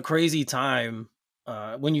just been a crazy time.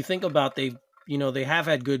 When you think about they have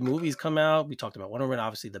had good movies come out. We talked about Wonder Woman,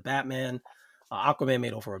 obviously the Batman, Aquaman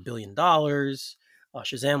made over $1 billion.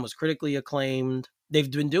 Shazam was critically acclaimed.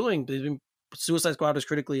 Suicide Squad was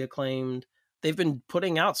critically acclaimed. They've been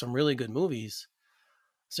putting out some really good movies.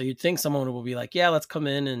 So you'd think someone will be like, yeah, let's come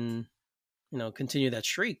in and, continue that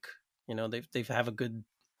streak. They have a good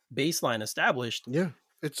baseline established. Yeah.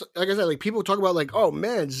 It's like I said, like people talk about like, oh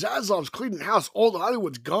man, Zaslav's cleaning house, old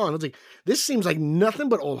Hollywood's gone. It's like, this seems like nothing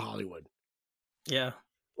but old Hollywood. Yeah.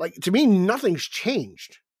 Like to me, nothing's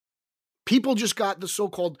changed. People just got the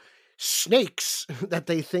so-called snakes that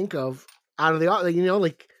they think of out of the,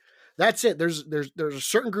 like that's it. There's a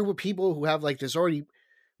certain group of people who have like this already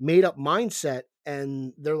made up mindset,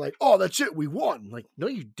 and they're like, oh, that's it, we won. Like, no,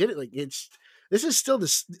 you didn't. Like, this is still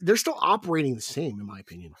this. They're still operating the same, in my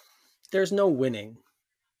opinion. There's no winning.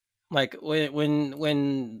 Like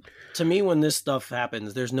when to me, when this stuff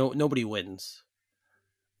happens, there's nobody wins.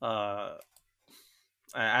 I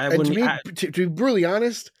wouldn't. To be brutally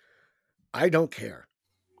honest, I don't care.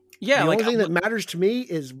 Yeah, the only thing that matters to me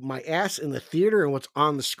is my ass in the theater and what's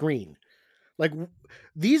on the screen. Like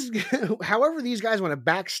these, however these guys want to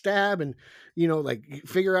backstab and, like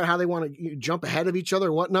figure out how they want to jump ahead of each other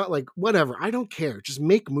and whatnot, like whatever. I don't care. Just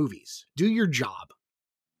make movies. Do your job.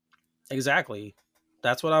 Exactly.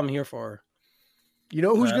 That's what I'm here for. You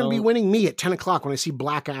know who's going to be winning? Me at 10 o'clock when I see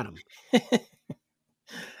Black Adam.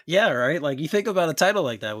 Yeah, right? Like you think about a title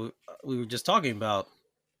like that we were just talking about.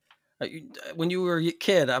 When you were a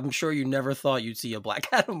kid, I'm sure you never thought you'd see a Black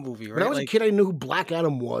Adam movie, right? When I was a kid, I knew who Black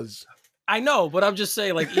Adam was. I know, but I'm just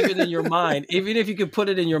saying, like, even in your mind, even if you could put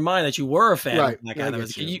it in your mind that you were a fan of Black Adam,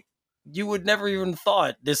 you would never even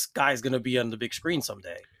thought this guy's going to be on the big screen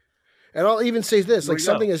someday. And I'll even say this, like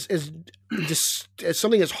something as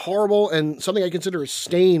something as horrible and something I consider a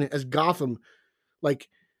stain as Gotham, like,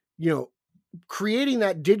 creating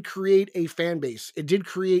that did create a fan base. It did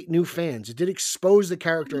create new fans. It did expose the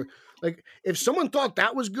character. Like, if someone thought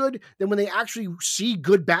that was good, then when they actually see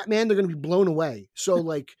good Batman, they're going to be blown away. So,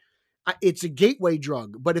 like, it's a gateway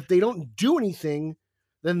drug. But if they don't do anything,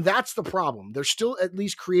 then that's the problem. They're still at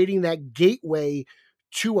least creating that gateway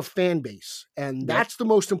to a fan base. And that's the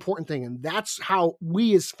most important thing. And that's how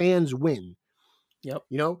we as fans win. Yep.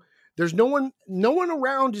 There's no one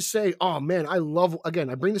around to say, oh man, I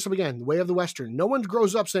bring this up again, the way of the Western. No one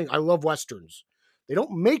grows up saying, I love Westerns. They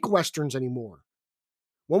don't make Westerns anymore.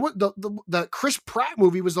 The Chris Pratt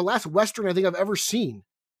movie was the last Western I think I've ever seen.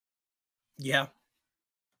 Yeah.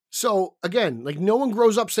 So again, like no one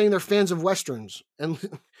grows up saying they're fans of Westerns,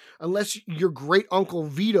 and unless your great uncle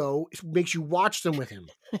Vito makes you watch them with him.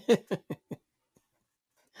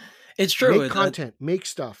 It's true. Make content, make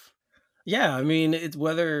stuff. Yeah, I mean, it's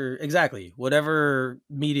whatever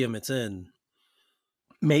medium it's in,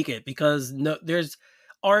 make it, because there's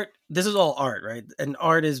art. This is all art, right? And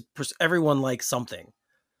art is everyone likes something.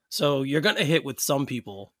 So you're going to hit with some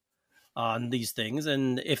people on these things.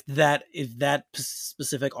 And if that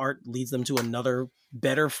specific art leads them to another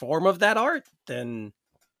better form of that art, then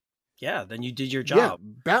you did your job. Yeah,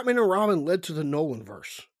 Batman and Robin led to the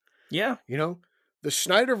Nolanverse. Yeah. The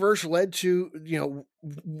Snyderverse led to,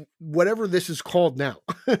 whatever this is called now,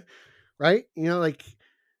 right? Like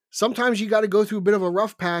sometimes you got to go through a bit of a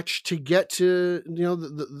rough patch to get to,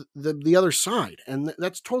 the other side. And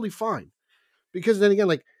that's totally fine. Because then again,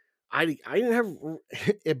 like I didn't have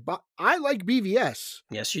it, but I like BVS.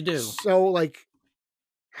 Yes, you do. So like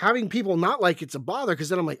having people not like it's a bother. Cause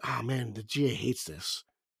then I'm like, oh man, the GA hates this.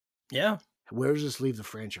 Yeah. Where does this leave the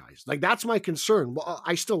franchise? Like, that's my concern. Well,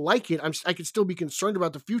 I still like it. I can still be concerned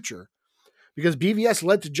about the future because BVS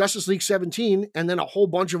led to Justice League 17 and then a whole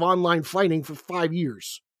bunch of online fighting for 5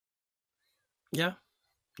 years. Yeah,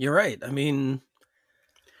 you're right. I mean,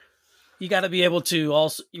 you got to be able to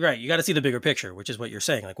also, you're right. You got to see the bigger picture, which is what you're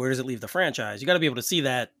saying. Like, where does it leave the franchise? You got to be able to see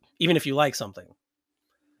that even if you like something.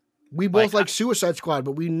 We both like Suicide Squad,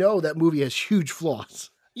 but we know that movie has huge flaws.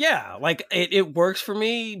 Yeah, like it works for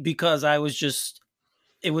me because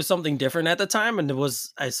it was something different at the time, and it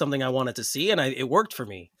was something I wanted to see, and it worked for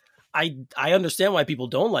me. I understand why people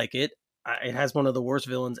don't like it. It has one of the worst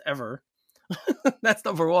villains ever. That's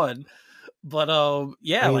number one. But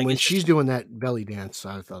yeah, like when she's doing that belly dance,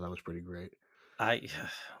 I thought that was pretty great.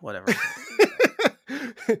 Whatever.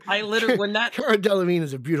 I literally Cara Delevingne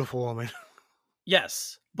is a beautiful woman.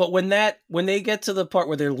 Yes. But when they get to the part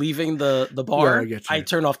where they're leaving the bar, I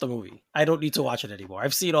turn off the movie. I don't need to watch it anymore.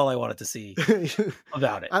 I've seen all I wanted to see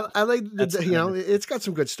about it. I like it's got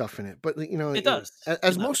some good stuff in it, but it does.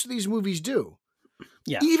 As most of these movies do.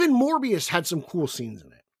 Yeah. Even Morbius had some cool scenes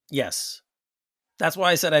in it. Yes. That's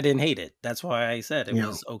why I said I didn't hate it. That's why I said it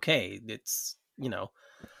was okay. It's, I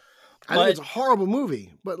think it's a horrible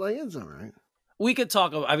movie, but like it's all right. We could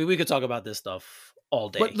talk about this stuff all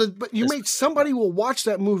day. But somebody will watch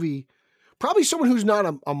that movie, probably someone who's not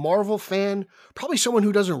a Marvel fan, probably someone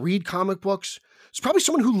who doesn't read comic books. It's probably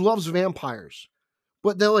someone who loves vampires.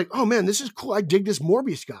 But they're like, oh man, this is cool. I dig this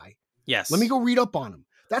Morbius guy. Yes. Let me go read up on him.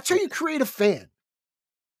 That's how you create a fan.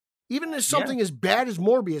 Even as something as bad as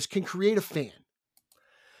Morbius can create a fan.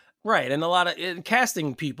 Right. And a lot of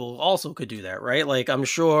casting people also could do that, right? Like I'm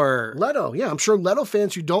sure Leto. Yeah. I'm sure Leto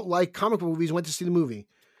fans who don't like comic book movies went to see the movie.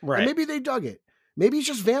 Right. And maybe they dug it. Maybe it's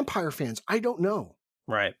just vampire fans. I don't know.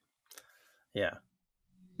 Right. Yeah.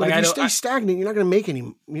 But Like, if you stay stagnant, you're not going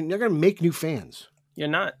to make new fans. You're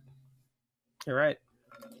not. You're right.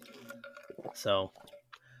 So,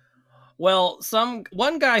 well,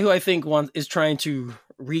 one guy who I think is trying to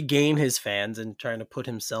regain his fans and trying to put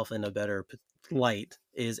himself in a better light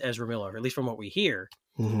is Ezra Miller, at least from what we hear.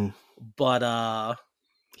 Mm-hmm. But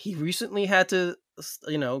he recently had to,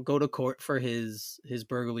 go to court for his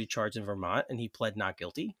burglary charge in Vermont, and he pled not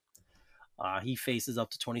guilty. He faces up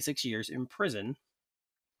to 26 years in prison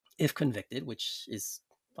if convicted, which is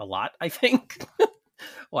a lot, I think.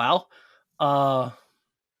 Wow.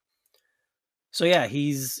 So yeah,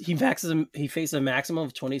 he faces a maximum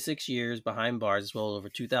of 26 years behind bars, as well as over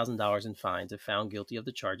 $2,000 in fines, if found guilty of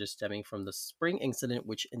the charges stemming from the spring incident,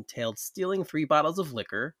 which entailed stealing 3 bottles of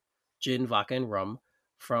liquor, gin, vodka, and rum,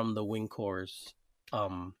 from the Wing Corps'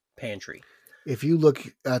 pantry. If you look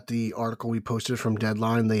at the article we posted from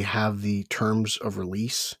Deadline, they have the terms of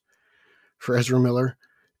release for Ezra Miller,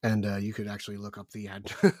 and you could actually look up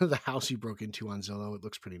the house he broke into on Zillow. It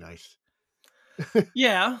looks pretty nice.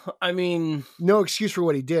 Yeah, I mean, no excuse for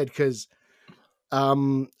what he did, because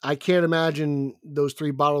I can't imagine those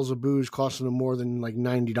 3 bottles of booze costing him more than like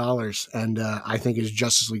 $90, and I think his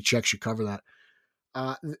Justice League check should cover that.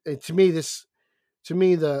 To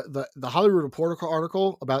me, the Hollywood Reporter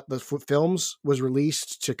article about the films was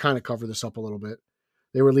released to kind of cover this up a little bit.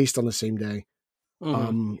 They released on the same day,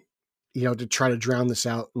 to try to drown this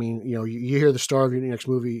out. I mean, you hear the star of your next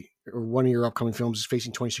movie or one of your upcoming films is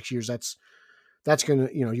facing 26 years. That's going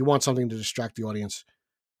to, you want something to distract the audience.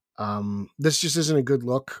 This just isn't a good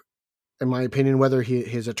look, in my opinion, whether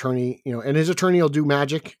his attorney, and his attorney will do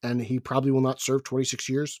magic and he probably will not serve 26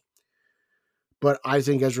 years. But I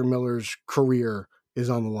think Ezra Miller's career is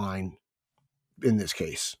on the line in this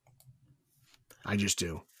case. I just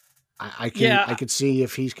do. I could see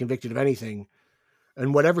if he's convicted of anything,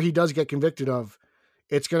 and whatever he does get convicted of,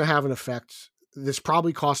 it's going to have an effect. This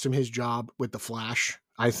probably cost him his job with The Flash,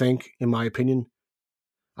 I think, in my opinion.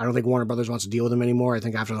 I don't think Warner Brothers wants to deal with him anymore. I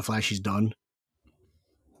think after The Flash, he's done.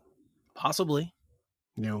 Possibly.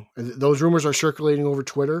 Those rumors are circulating over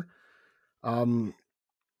Twitter.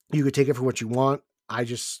 You could take it for what you want.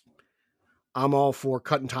 I'm all for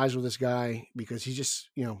cutting ties with this guy because he's just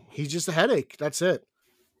a headache. That's it.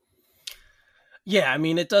 Yeah, I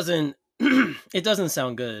mean, it doesn't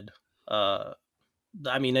sound good.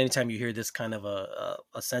 I mean, anytime you hear this kind of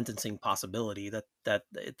a sentencing possibility, that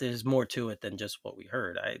there's more to it than just what we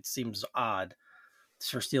heard. It seems odd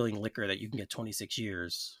for stealing liquor that you can get 26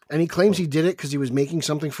 years. And he claims he did it because he was making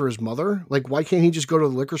something for his mother. Like, why can't he just go to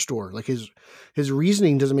the liquor store? Like, his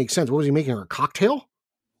reasoning doesn't make sense. What was he making her, a cocktail?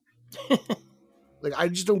 Like, I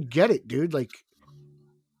just don't get it, dude. Like,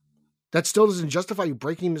 that still doesn't justify you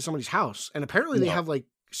breaking into somebody's house. And apparently they have like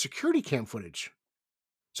security cam footage.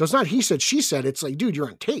 So it's not he said, she said. It's like, dude, you're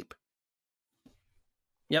on tape.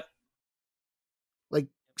 Yep. Like,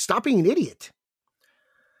 stop being an idiot.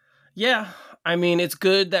 Yeah. I mean, it's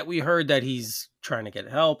good that we heard that he's trying to get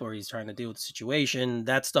help or he's trying to deal with the situation.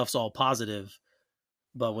 That stuff's all positive.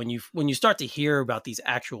 But when you start to hear about these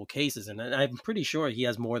actual cases, and I'm pretty sure he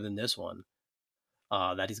has more than this one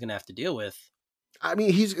that he's going to have to deal with. I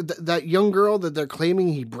mean, he's that young girl that they're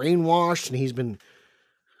claiming he brainwashed and he's been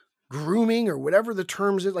grooming or whatever the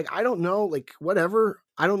terms is. Like, I don't know, like whatever.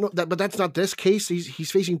 I don't know that, but that's not this case.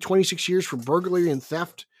 He's facing 26 years for burglary and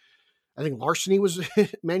theft. I think larceny was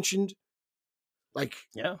mentioned. Like,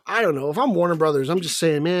 yeah, I don't know. If I'm Warner Brothers, I'm just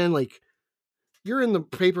saying, man, like, you're in the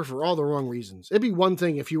paper for all the wrong reasons. It'd be one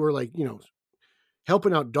thing if you were like,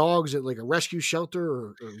 helping out dogs at like a rescue shelter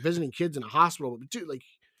or visiting kids in a hospital. But dude, like,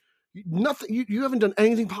 nothing. You haven't done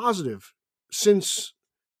anything positive since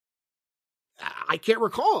I can't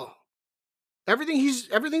recall. Everything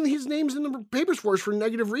his name's in the papers for is for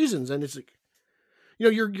negative reasons, and it's like,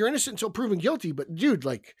 you're innocent until proven guilty. But dude,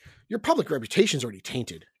 like, your public reputation's already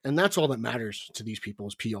tainted, and that's all that matters to these people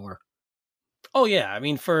is PR. Oh yeah, I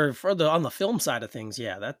mean, for on the film side of things,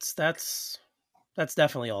 yeah, that's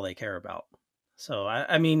definitely all they care about. So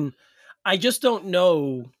I mean, I just don't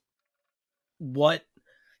know what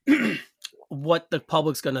the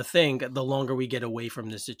public's gonna think the longer we get away from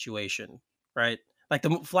this situation, right? Like,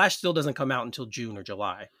 the Flash still doesn't come out until June or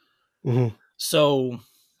July, so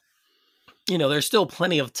there's still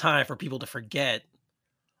plenty of time for people to forget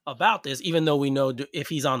about this. Even though we know if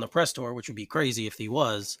he's on the press tour, which would be crazy if he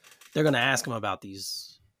was, they're going to ask him about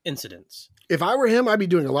these incidents. If I were him, I'd be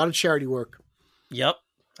doing a lot of charity work. Yep.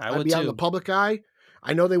 I'd be out in the public eye.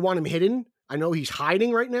 I know they want him hidden. I know he's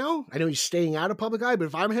hiding right now. I know he's staying out of public eye, but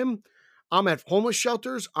if I'm him, I'm at homeless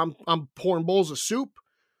shelters. I'm pouring bowls of soup.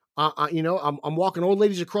 I'm walking old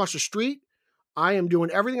ladies across the street. I am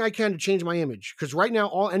doing everything I can to change my image because right now,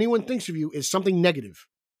 all anyone thinks of you is something negative.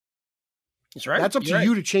 That's right. That's up to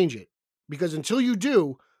you to change it because until you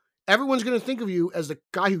do, everyone's going to think of you as the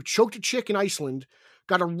guy who choked a chick in Iceland,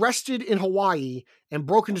 got arrested in Hawaii, and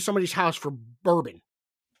broke into somebody's house for bourbon.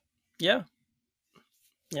 Yeah.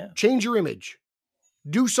 Yeah. Change your image.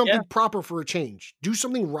 Do something proper for a change. Do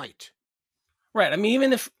something right. Right. I mean,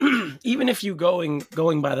 even if you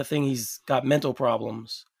going by the thing, he's got mental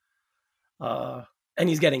problems, and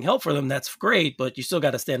he's getting help for them. That's great, but you still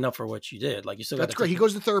got to stand up for what you did. Like you still. That's great. He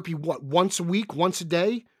goes to therapy once a week, once a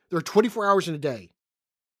day. There are 24 hours in a day.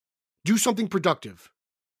 Do something productive.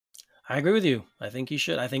 I agree with you. I think he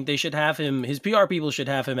should. I think they should have him. His PR people should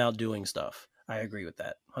have him out doing stuff. I agree with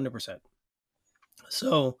that, 100%.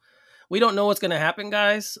 So. We don't know what's going to happen,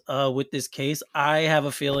 guys, with this case. I have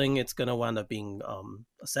a feeling it's going to wind up being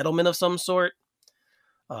a settlement of some sort.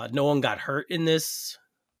 No one got hurt in this.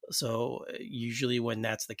 So usually when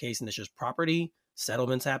that's the case and it's just property,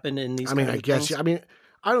 settlements happen in these I guess.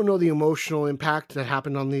 I don't know the emotional impact that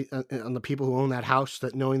happened on the people who own that house,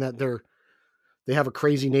 that knowing that they have a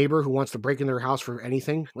crazy neighbor who wants to break in their house for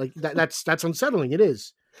anything. Like that's unsettling. It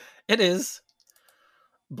is. It is.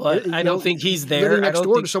 But I don't think he's there. Living next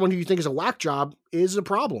door to someone who you think is a whack job is a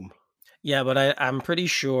problem. Yeah, but I'm pretty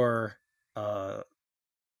sure if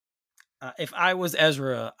I was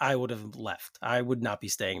Ezra, I would have left. I would not be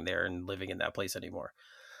staying there and living in that place anymore.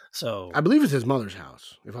 So I believe it's his mother's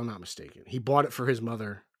house, if I'm not mistaken. He bought it for his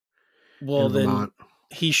mother. Well, then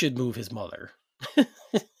he should move his mother.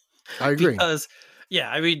 I agree. Because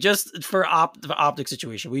just for the optic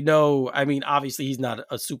situation, we know, obviously he's not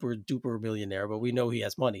a super duper millionaire, but we know he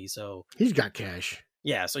has money. So he's got cash.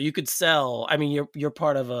 Yeah. So you could sell, he's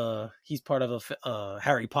part of a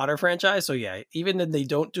Harry Potter franchise. So yeah, even if they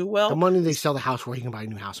don't do well, the money they sell the house for, he can buy a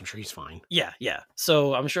new house. I'm sure he's fine. Yeah. Yeah.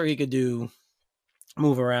 So I'm sure he could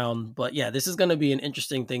move around, but yeah, this is going to be an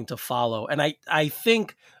interesting thing to follow. And I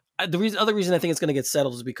think the other reason I think it's going to get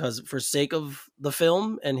settled is because for sake of the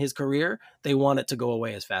film and his career, they want it to go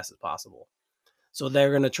away as fast as possible. So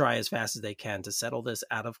they're going to try as fast as they can to settle this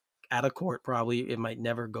out of court. Probably it might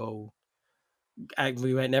never go.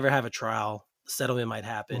 We might never have a trial. Settlement might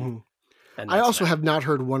happen. Mm-hmm. And I also have not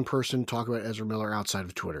heard one person talk about Ezra Miller outside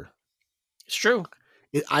of Twitter. It's true.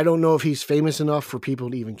 I don't know if he's famous enough for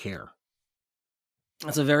people to even care.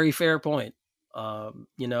 That's a very fair point. I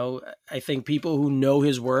think people who know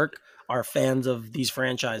his work are fans of these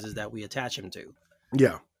franchises that we attach him to.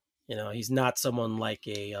 Yeah. He's not someone like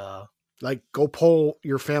go poll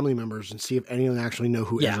your family members and see if anyone actually know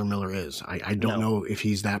who Ezra Miller is. I don't know if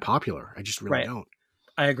he's that popular. I just really don't.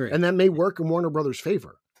 I agree. And that may work in Warner Brothers'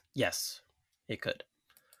 favor. Yes, it could.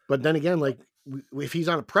 But then again, if he's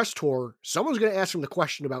on a press tour, someone's going to ask him the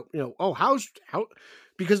question about, how,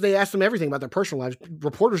 because they ask them everything about their personal lives.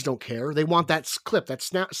 Reporters don't care. They want that clip, that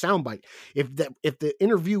soundbite. If the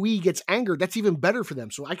interviewee gets angered, that's even better for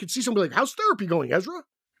them. So I could see somebody like, how's therapy going, Ezra?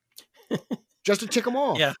 Just to tick them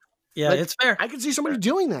off. Yeah. Yeah, it's fair. I could see somebody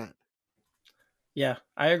doing that. Yeah,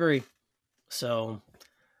 I agree. So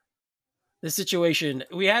this situation,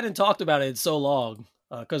 we hadn't talked about it in so long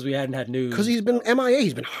because we hadn't had news. Because he's been MIA.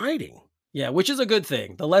 He's been hiding. Yeah, which is a good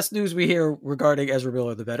thing. The less news we hear regarding Ezra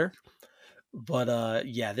Miller, the better. But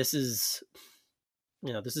this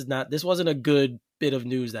wasn't a good bit of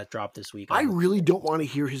news that dropped this week. I really don't want to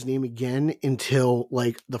hear his name again until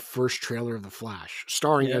the first trailer of The Flash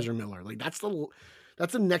starring Ezra Miller.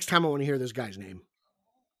 That's the next time I want to hear this guy's name.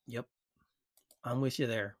 Yep. I'm with you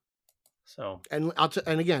there. So, and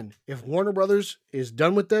and again, if Warner Brothers is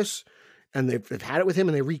done with this and they've had it with him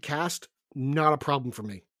and they recast, not a problem for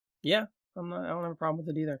me. Yeah. I don't have a problem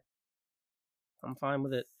with it either. I'm fine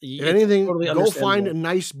with it. If anything, go find a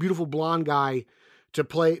nice, beautiful blonde guy to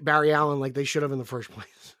play Barry Allen like they should have in the first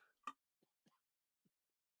place.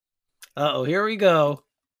 Uh-oh, here we go.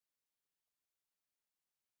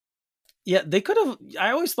 Yeah, they could have.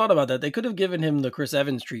 I always thought about that. They could have given him the Chris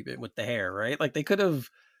Evans treatment with the hair, right? They could have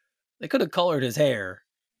colored his hair.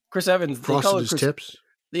 Chris Evans frosted his tips.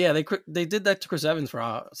 Yeah, they did that to Chris Evans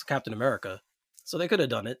for Captain America, so they could have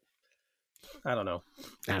done it. I don't know.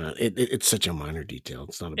 It's such a minor detail.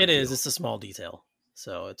 It's not a big deal. It's a small detail,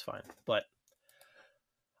 so it's fine. But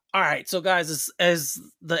all right, so guys, as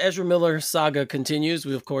the Ezra Miller saga continues,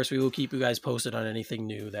 we will keep you guys posted on anything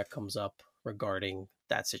new that comes up regarding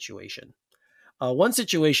that situation. One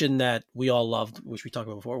situation that we all loved, which we talked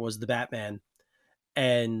about before, was the Batman,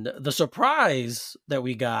 and the surprise that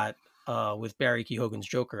we got with Barry Keoghan's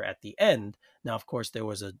Joker at the end. Now, of course, there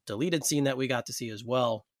was a deleted scene that we got to see as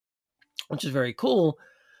well, which is very cool.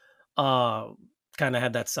 Kind kind of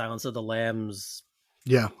had that Silence of the Lambs,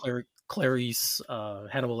 Yeah. Clarice,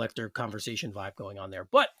 Hannibal Lecter conversation vibe going on there.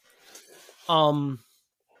 But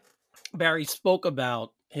Barry spoke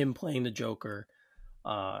about him playing the Joker,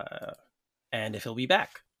 and if he'll be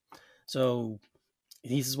back. So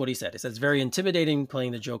this is what he said. It says, very intimidating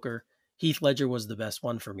playing the Joker. Heath Ledger was the best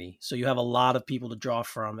one for me. So you have a lot of people to draw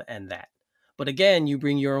from and that. But again, you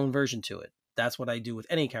bring your own version to it. That's what I do with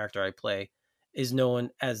any character I play, is no one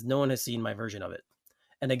has seen my version of it.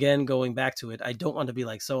 And again, going back to it, I don't want to be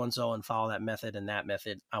like so-and-so and follow that method and that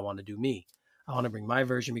method. I want to do me. I want to bring my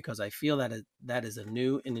version because I feel that is a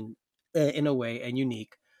new and in a way and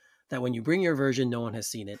unique, that when you bring your version, no one has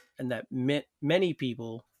seen it, and that many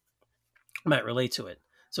people might relate to it.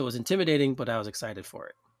 So it was intimidating, but I was excited for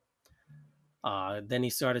it. Then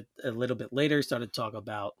he started a little bit later, started to talk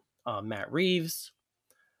about Matt Reeves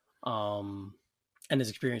and his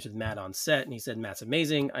experience with Matt on set. And he said, Matt's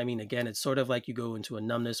amazing. I mean, again, it's sort of like you go into a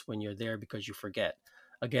numbness when you're there because you forget.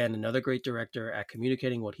 Again, another great director at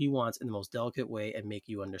communicating what he wants in the most delicate way and make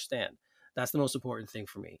you understand. That's the most important thing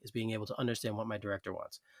for me, is being able to understand what my director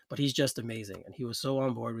wants. But he's just amazing. And he was so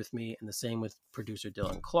on board with me, and the same with producer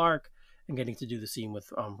Dylan Clark, and getting to do the scene with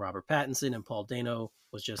Robert Pattinson and Paul Dano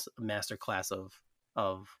was just a masterclass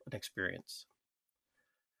of an experience.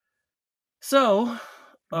 So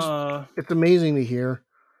it's amazing to hear.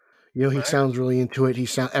 You know, he Right. sounds really into it.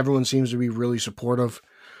 Everyone seems to be really supportive.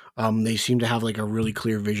 They seem to have like a really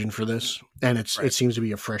clear vision for this, and it seems to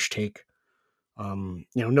be a fresh take. You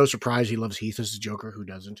know, no surprise he loves Heath as the Joker. Who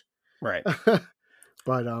doesn't? Right.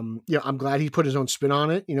 But yeah, I'm glad he put his own spin on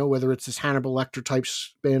it. You know, whether it's this Hannibal Lecter type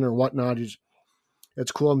spin or whatnot,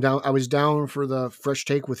 it's cool. I was down for the fresh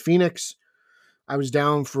take with Phoenix. I was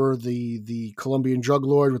down for the Colombian drug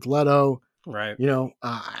lord with Leto. Right. You know,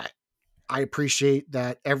 I appreciate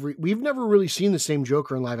that we've never really seen the same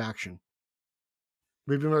Joker in live action.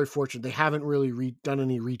 We've been very fortunate. They haven't really done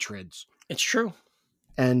any retreads. It's true.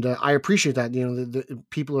 And I appreciate that. You know, the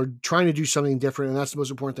people are trying to do something different, and that's the most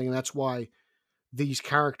important thing. And that's why these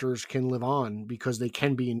characters can live on, because they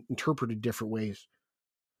can be interpreted different ways.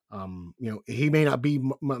 You know, it may not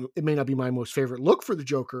be my most favorite look for the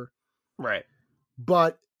Joker, right?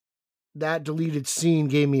 But that deleted scene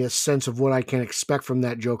gave me a sense of what I can expect from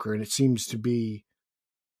that Joker, and it seems to be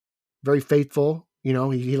very faithful. You know,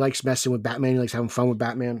 he likes messing with Batman. He likes having fun with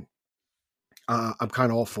Batman. I'm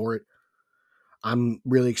kind of all for it. I'm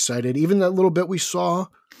really excited. Even that little bit we saw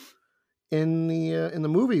in the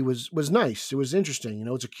movie was nice. It was interesting. You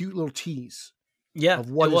know, it's a cute little tease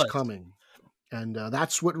of what is coming. And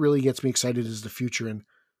that's what really gets me excited, is the future. And,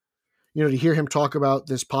 you know, to hear him talk about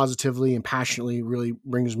this positively and passionately really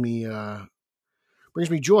brings me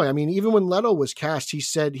joy. I mean, even when Leto was cast, he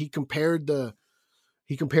said he compared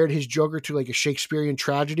his Joker to like a Shakespearean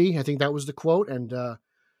tragedy. I think that was the quote. And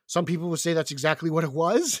some people would say that's exactly what it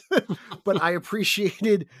was, but I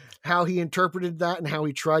appreciated how he interpreted that and how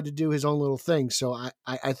he tried to do his own little thing. So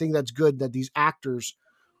I think that's good that these actors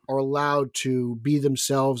are allowed to be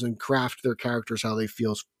themselves and craft their characters how they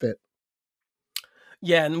feel fit.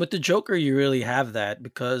 Yeah, and with the Joker, you really have that,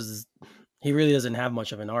 because he really doesn't have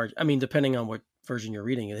much of an origin. I mean, depending on what version you're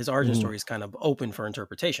reading, his origin story is kind of open for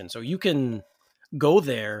interpretation. So you can go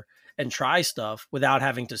there and try stuff without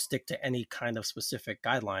having to stick to any kind of specific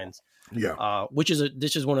guidelines. Yeah.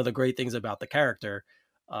 This is one of the great things about the character.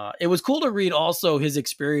 It was cool to read also his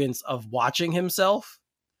experience of watching himself.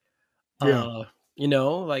 Yeah. You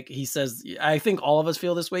know, like he says, I think all of us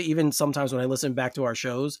feel this way. Even sometimes when I listen back to our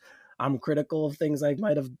shows, I'm critical of things I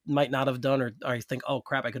might not have done, or I think, oh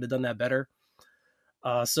crap, I could have done that better.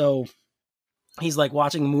 So he's like,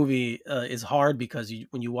 watching a movie is hard, because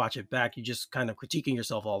when you watch it back, you just kind of critiquing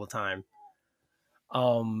yourself all the time.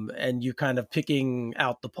 And you kind of picking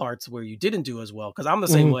out the parts where you didn't do as well. Cause I'm the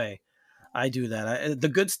same way. I do that. The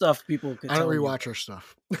good stuff people could I don't rewatch our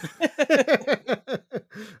stuff.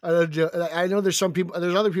 I know there's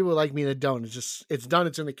other people like me that don't. It's done.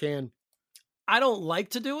 It's in the can. I don't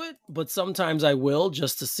like to do it, but sometimes I will,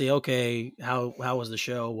 just to see, okay, how was the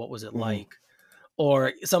show? What was it like?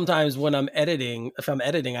 Or sometimes when if I'm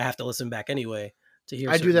editing, I have to listen back anyway to hear.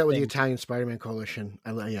 I do that with the Italian Spider-Man Coalition.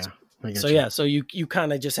 So you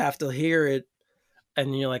kind of just have to hear it,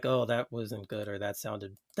 and you're like, oh, that wasn't good, or that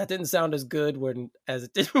didn't sound as good as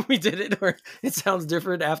it did when we did it, or it sounds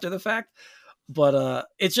different after the fact. But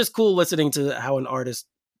it's just cool listening to how an artist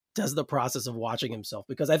does the process of watching himself,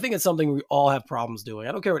 because I think it's something we all have problems doing.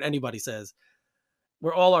 I don't care what anybody says.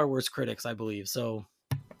 We're all our worst critics, I believe. So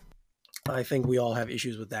I think we all have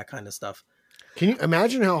issues with that kind of stuff. Can you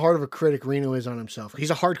imagine how hard of a critic Reno is on himself? He's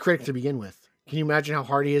a hard critic to begin with. Can you imagine how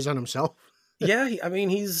hard he is on himself? Yeah, I mean,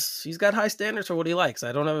 he's got high standards for what he likes.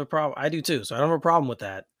 I don't have a problem. I do too, so I don't have a problem with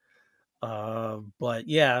that. But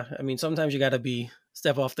yeah, I mean, sometimes you got to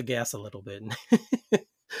step off the gas a little bit.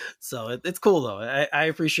 So it's cool though. I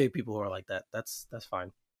appreciate people who are like that. That's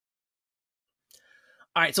fine.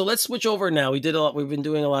 All right, so let's switch over now. We've been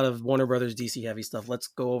doing a lot of Warner Brothers DC heavy stuff. Let's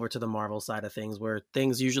go over to the Marvel side of things, where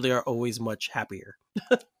things usually are always much happier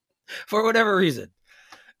for whatever reason.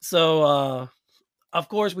 So, of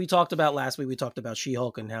course, we talked about last week. We talked about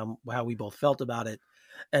She-Hulk and how we both felt about it,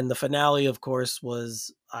 and the finale, of course,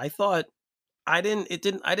 was I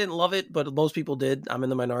didn't love it, but most people did. I'm in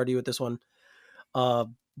the minority with this one.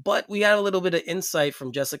 But we had a little bit of insight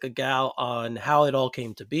from Jessica Gao on how it all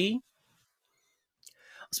came to be.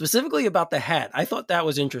 Specifically about the hat. I thought that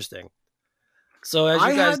was interesting. So as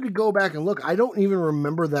I had to go back and look. I don't even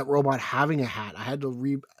remember that robot having a hat. I had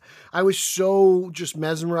to I was so just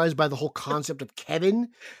mesmerized by the whole concept of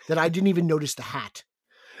Kevin that I didn't even notice the hat.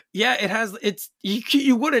 Yeah,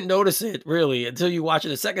 you wouldn't notice it really until you watch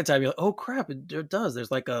it a second time. You're like, oh crap, it does.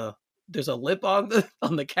 There's a lip on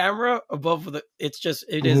the camera above it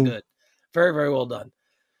is good. Very, very well done.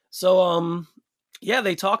 So yeah,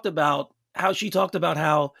 they talked about how she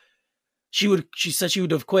said she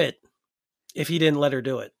would have quit if he didn't let her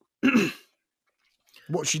do it.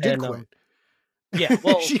 Well, she did quit. Yeah,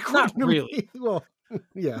 well, she quit. Not really. Well,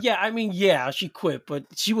 yeah. Yeah, I mean, yeah, she quit, but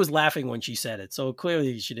she was laughing when she said it, so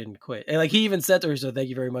clearly she didn't quit. And like he even said to her, "So thank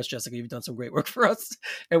you very much, Jessica. You've done some great work for us,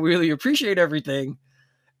 and we really appreciate everything."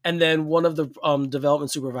 And then one of the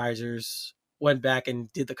development supervisors went back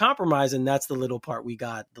and did the compromise, and that's the little part we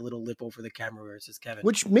got, the little lip over the camera where it says Kevin.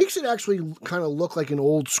 Which makes it actually kind of look like an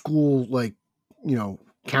old school, like,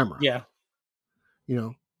 camera. Yeah.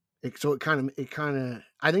 So it kind of,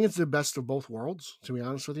 I think it's the best of both worlds, to be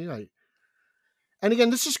honest with you. And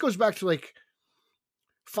again, this just goes back to like,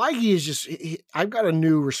 Feige is just, I've got a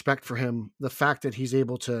new respect for him. The fact that he's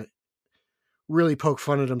able to really poke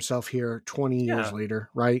fun at himself here 20 years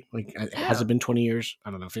later, right? Like, has it been 20 years?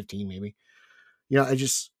 I don't know, 15 maybe.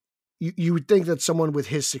 You would think that someone with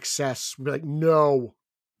his success would be like, no,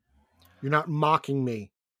 you're not mocking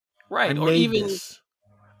me. Right. Or even this.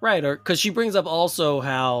 Right. Or because she brings up also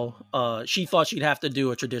how she thought she'd have to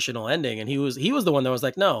do a traditional ending. And he was the one that was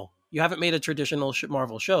like, no, you haven't made a traditional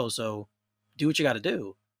Marvel show. So do what you got to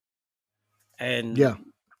do. And yeah,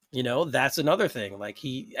 that's another thing. Like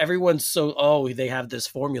everyone's they have this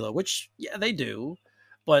formula, which yeah, they do,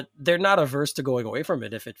 but they're not averse to going away from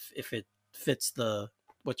it if it fits the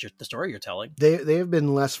story you're telling. They have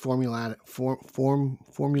been less formulaic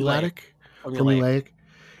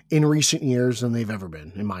in recent years than they've ever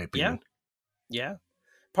been, in my opinion. Yeah.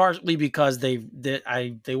 Partly because they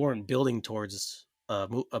weren't building towards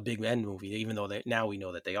a big end movie, even though now we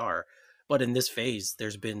know that they are. But in this phase,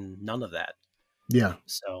 there's been none of that. Yeah.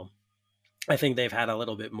 So I think they've had a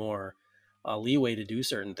little bit more leeway to do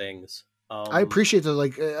certain things. I appreciate that.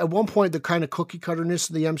 Like at one point, the kind of cookie cutterness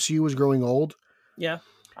of the MCU was growing old. Yeah,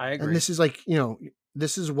 I agree. And this is like,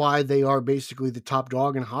 this is why they are basically the top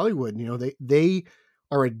dog in Hollywood. They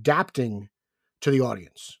are adapting to the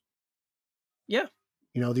audience. Yeah.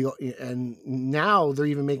 And now they're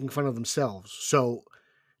even making fun of themselves. So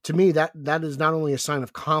to me, that is not only a sign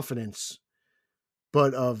of confidence,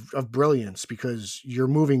 but of brilliance, because you're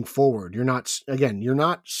moving forward. You're not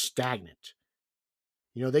stagnant.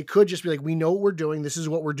 They could just be like, we know what we're doing. This is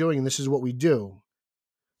what we're doing. And this is what we do.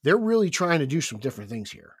 They're really trying to do some different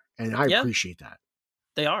things here. And I appreciate that.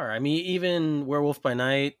 They are. I mean, even Werewolf by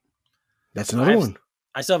Night. That's another one.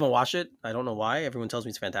 I still haven't watched it. I don't know why. Everyone tells me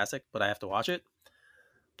it's fantastic, but I have to watch it.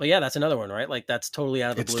 But yeah, that's another one, right? Like that's totally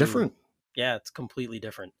out of the blue. It's different. Yeah, it's completely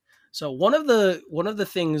different. So one of the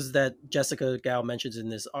things that Jessica Gao mentions in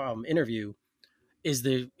this interview is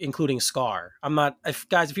including Scar.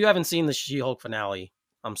 If you haven't seen the She-Hulk finale,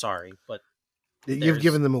 I'm sorry, but you've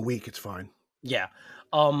given them a week. It's fine. Yeah.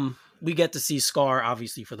 We get to see Scar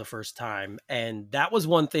obviously for the first time. And that was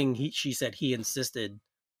one thing she said he insisted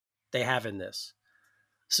they have in this.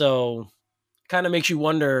 So kind of makes you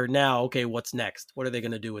wonder now, okay, what's next? What are they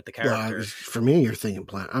going to do with the character? For me, I'm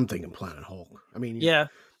thinking Planet Hulk. I mean, yeah,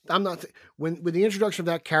 I'm not, with the introduction of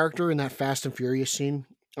that character in that Fast and Furious scene,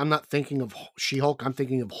 I'm not thinking of She-Hulk. I'm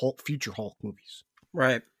thinking of future Hulk movies.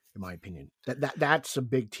 Right. In my opinion, that's a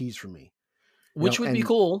big tease for me. Which would be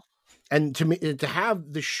cool. And to me, to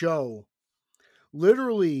have the show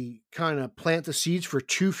literally kind of plant the seeds for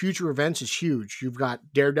two future events is huge. You've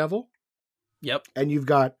got Daredevil. Yep. And you've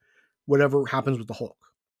got whatever happens with the Hulk.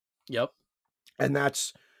 Yep. And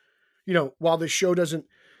that's, while the show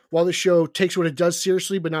takes what it does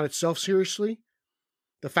seriously, but not itself seriously,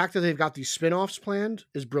 the fact that they've got these spin-offs planned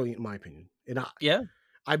is brilliant in my opinion. And Yeah,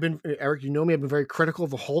 I've been, Eric, you know me, I've been very critical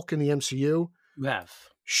of the Hulk in the MCU. you have.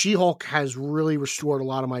 She-Hulk has really restored a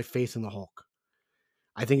lot of my faith in the Hulk.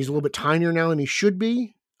 I think he's a little bit tinier now than he should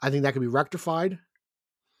be. I think that could be rectified.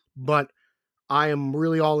 But I am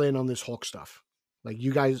really all in on this Hulk stuff. Like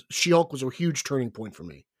you guys, She-Hulk was a huge turning point for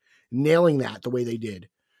me. Nailing that the way they did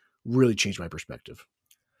really changed my perspective.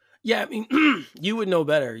 Yeah, I mean, you would know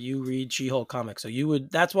better. You read She-Hulk comics, so you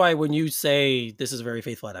would. That's why when you say this is a very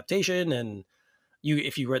faithful adaptation, and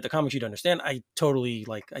if you read the comics, you'd understand. I totally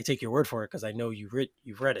I take your word for it because I know you've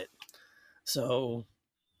read it. So,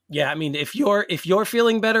 yeah, I mean, if you're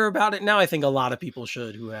feeling better about it now, I think a lot of people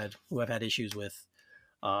should who have had issues with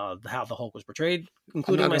how the Hulk was portrayed,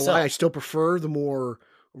 including myself. I still prefer the more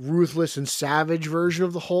ruthless and savage version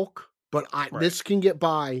of the Hulk, but this can get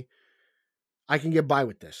by. I can get by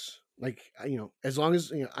with this. As long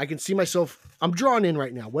as I can see myself, I'm drawn in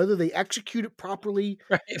right now. Whether they execute it properly,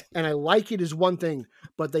 right, and I like it is one thing,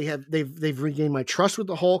 but they've regained my trust with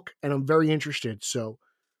the Hulk, and I'm very interested. So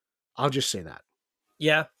I'll just say that.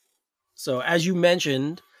 Yeah. So as you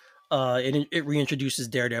mentioned, it reintroduces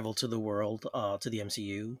Daredevil to the world, to the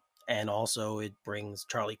MCU, and also it brings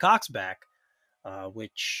Charlie Cox back,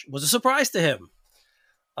 which was a surprise to him.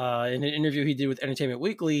 In an interview he did with Entertainment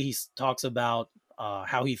Weekly, he talks about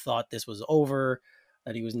how he thought this was over,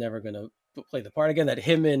 that he was never going to play the part again, that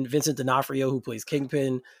him and Vincent D'Onofrio, who plays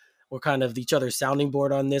Kingpin, were kind of each other's sounding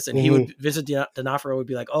board on this. And Vincent D'Onofrio would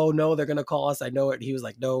be like, oh no, they're going to call us. I know it. And he was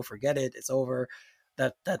like, no, forget it. It's over.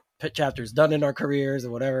 That chapter is done in our careers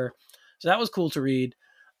or whatever. So that was cool to read.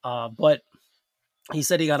 But he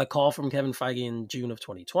said he got a call from Kevin Feige in June of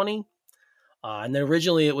 2020. And then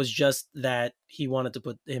originally it was just that he wanted to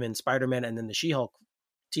put him in Spider-Man and then the She-Hulk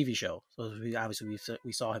TV show. So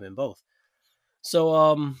we saw him in both.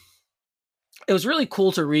 So it was really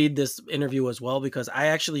cool to read this interview as well, because I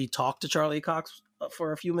actually talked to Charlie Cox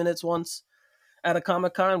for a few minutes once at a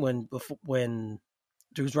Comic-Con when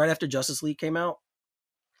it was right after Justice League came out,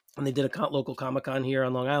 and they did a local Comic-Con here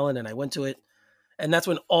on Long Island, and I went to it. And that's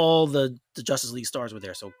when all the Justice League stars were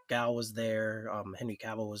there. So Gal was there, Henry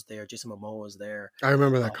Cavill was there, Jason Momoa was there. I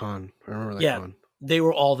remember that con. Con. They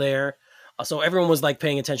were all there. So everyone was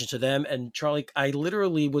paying attention to them. And Charlie, I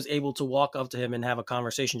literally was able to walk up to him and have a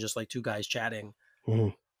conversation just like two guys chatting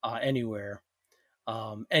anywhere.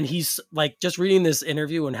 And he's just reading this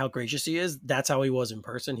interview and how gracious he is. That's how he was in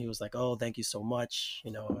person. He was like, oh, thank you so much.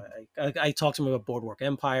 I talked to him about Boardwalk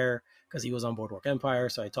Empire because he was on Boardwalk Empire.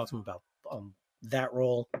 So I talked to him about that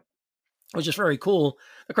role, which is very cool.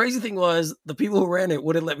 The crazy thing was the people who ran it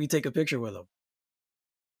wouldn't let me take a picture with him.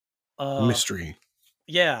 Mystery.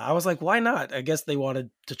 Yeah, I was like, why not? I guess they wanted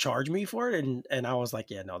to charge me for it, and I was like,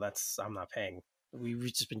 yeah, no, I'm not paying. We've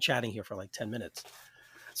just been chatting here for 10 minutes.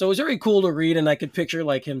 So it was very cool to read, and I could picture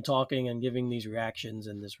him talking and giving these reactions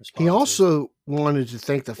and this response. He also wanted to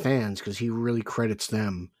thank the fans because he really credits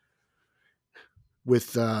them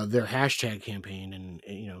with their hashtag campaign.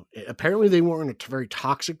 And apparently they weren't a very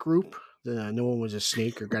toxic group. No one was a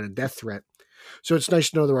snake or got a death threat. So it's nice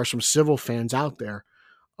to know there are some civil fans out there.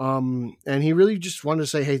 And he really just wanted to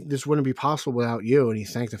say, hey, this wouldn't be possible without you. And he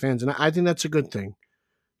thanked the fans. And I think that's a good thing,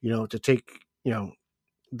 to take,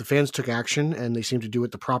 the fans took action and they seem to do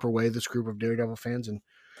it the proper way, this group of Daredevil fans. And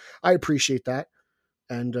I appreciate that.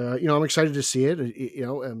 And, I'm excited to see it,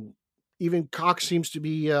 even Cox seems to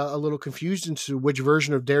be a little confused into which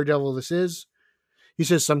version of Daredevil this is. He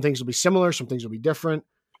says some things will be similar, some things will be different.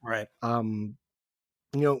 Right.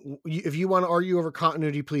 If you want to argue over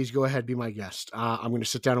continuity, please go ahead, be my guest. I'm going to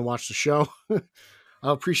sit down and watch the show.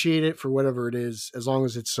 I'll appreciate it for whatever it is, as long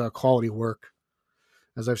as it's quality work,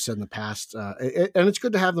 as I've said in the past. And it's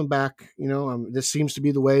good to have them back. This seems to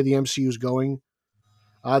be the way the MCU is going.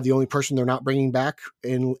 The only person they're not bringing back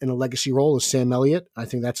in a legacy role is Sam Elliott. I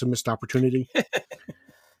think that's a missed opportunity.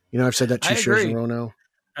 I've said that 2 shows in a row now.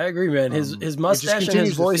 I agree, man. His mustache and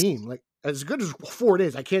his voice. As good as Ford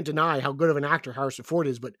is, I can't deny how good of an actor Harrison Ford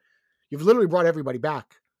is, but you've literally brought everybody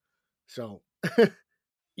back. So,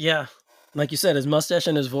 yeah, like you said, his mustache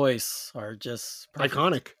and his voice are just perfect.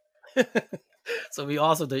 Iconic. So we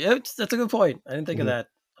also do. Yeah, that's a good point. I didn't think of that.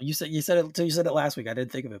 You said it last week. I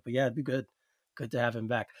didn't think of it, but yeah, it'd be good. Good to have him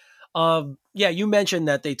back. Yeah, you mentioned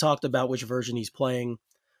that they talked about which version he's playing.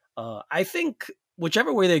 I think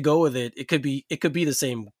whichever way they go with it, it could be the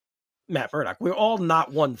same Matt Murdock. We're all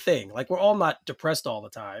not one thing. We're all not depressed all the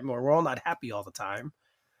time, or we're all not happy all the time.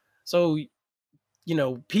 So,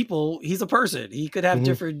 he's a person. He could have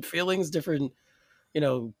different feelings, different,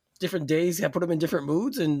 different days, put them in different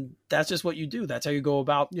moods, and that's just what you do. That's how you go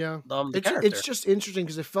about the character. It's just interesting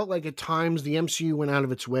because it felt like at times the MCU went out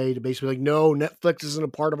of its way to basically like, no, Netflix isn't a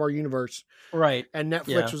part of our universe. Right. And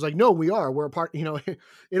Netflix was like, no, we are. We're a part. You know,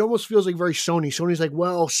 it almost feels like very Sony. Sony's like,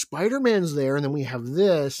 well, Spider-Man's there, and then we have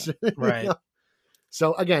this. Right. You know?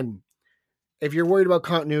 So again, if you're worried about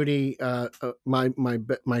continuity,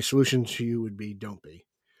 my solution to you would be don't be.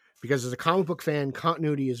 Because as a comic book fan,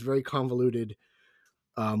 continuity is very convoluted.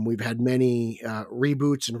 We've had many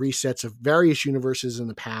reboots and resets of various universes in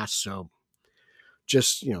the past. So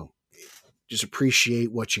just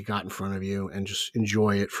appreciate what you got in front of you and just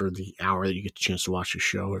enjoy it for the hour that you get the chance to watch the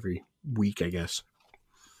show every week, I guess.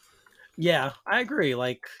 Yeah, I agree.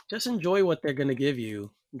 Like, just enjoy what they're going to give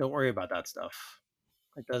you. Don't worry about that stuff.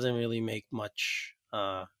 It doesn't really make much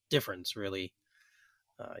difference, really.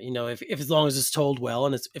 If as long as it's told well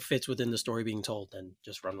and it fits within the story being told, then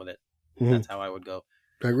just run with it. Mm-hmm. That's how I would go.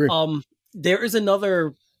 I agree. There is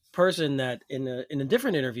another person that in a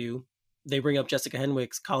different interview, they bring up Jessica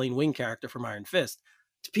Henwick's Colleen Wing character from Iron Fist.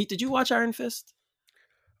 Pete, did you watch Iron Fist?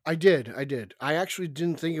 I did. I actually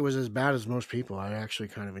didn't think it was as bad as most people. I actually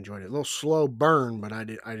kind of enjoyed it. A little slow burn, but I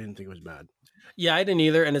didn't think it was bad. Yeah, I didn't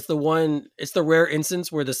either. And it's the rare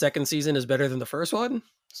instance where the second season is better than the first one.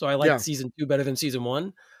 So I liked season 2 better than season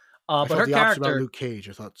 1. But her character about Luke Cage.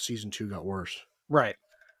 I thought season 2 got worse. Right.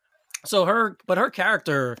 So her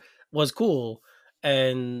character was cool.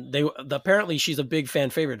 And apparently she's a big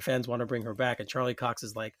fan favorite. Fans want to bring her back. And Charlie Cox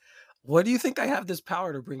is like, what do you think I have this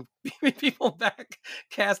power to bring people back,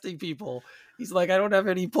 casting people? He's like, I don't have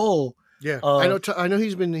any pull. Yeah. I know Tatiana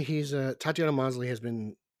Maslany has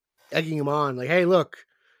been egging him on, like, hey, look,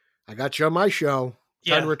 I got you on my show.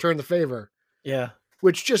 Trying to return the favor. Yeah.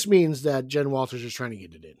 Which just means that Jen Walters is trying to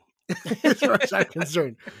get it in, as far as I'm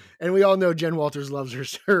concerned. And we all know Jen Walters loves her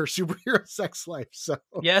superhero sex life. So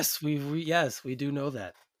yes, we do know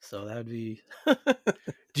that. So that would be.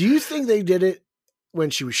 Do you think they did it when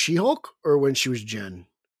she was She-Hulk or when she was Jen?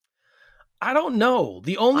 I don't know.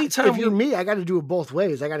 The only time if you're me, I got to do it both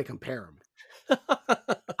ways. I got to compare them.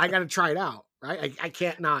 I got to try it out, right? I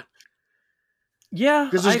can't not. Yeah,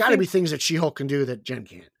 because there's got to be things that She-Hulk can do that Jen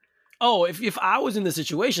can't. Oh, if I was in the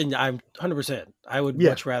situation, I'm 100%. I would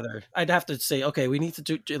much rather. I'd have to say, okay, we need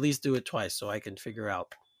to at least do it twice so I can figure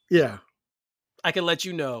out. Yeah, I can let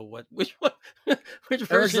you know which one, which version.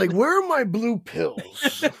 Eric's like, where are my blue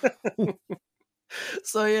pills?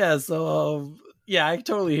 So I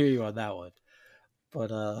totally hear you on that one.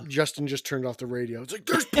 But Justin just turned off the radio. It's like,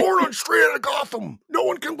 there's porn on Straight Outta Gotham. No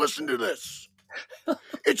one can listen to this.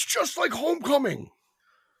 It's just like Homecoming.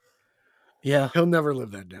 Yeah. He'll never live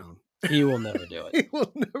that down. He will never do it. He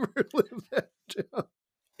will never live that down.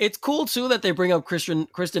 It's cool too that they bring up Kristen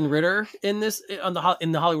Ritter in this in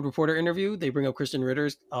the Hollywood Reporter interview. They bring up Kristen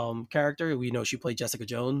Ritter's character. We know she played Jessica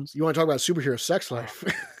Jones. You want to talk about superhero sex life,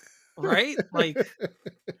 right? Like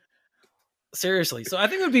seriously. So I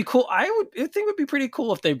think it would be cool. I think it would be pretty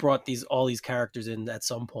cool if they brought all these characters in at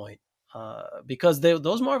some point, because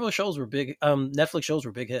those Marvel shows were big. Netflix shows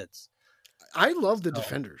were big hits. I love the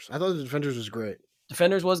Defenders. I thought the Defenders was great.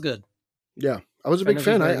 Defenders was good. Yeah, I was a big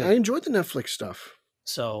fan. I enjoyed the Netflix stuff.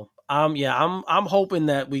 So, I'm hoping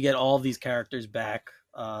that we get all these characters back.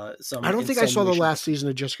 I don't think I saw the last season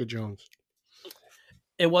of Jessica Jones.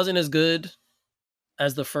 It wasn't as good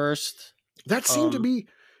as the first. That seemed to be,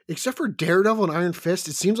 except for Daredevil and Iron Fist,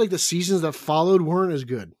 it seems like the seasons that followed weren't as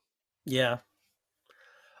good. Yeah.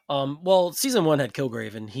 Well, season 1 had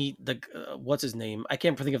Kilgrave, and what's his name? I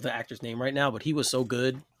can't think of the actor's name right now, but he was so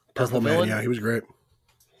good. Purple Man, yeah, he was great.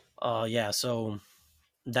 Yeah, so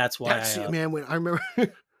that's why. When I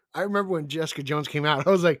remember when Jessica Jones came out,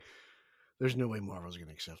 I was like, "There's no way Marvel's going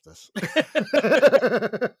to accept this."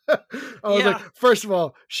 I was like, first of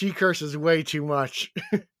all, she curses way too much.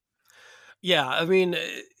 Yeah, I mean,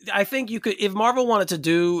 I think you could, if Marvel wanted to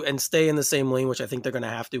do and stay in the same lane, which I think they're going to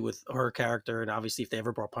have to with her character, and obviously if they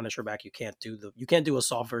ever brought Punisher back, you can't do a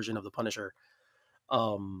soft version of the Punisher.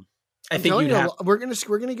 I think we're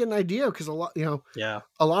gonna get an idea because a lot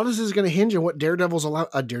of this is going to hinge on what Deadpool's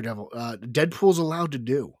allowed to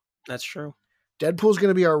do. That's true. Deadpool's going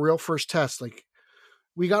to be our real first test. Like,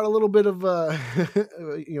 we got a little bit of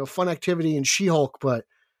fun activity in She-Hulk, but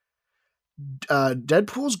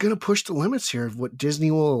Deadpool's going to push the limits here of what Disney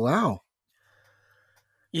will allow.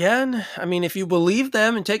 Yeah, and I mean, if you believe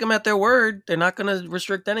them and take them at their word, they're not going to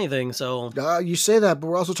restrict anything. So you say that, but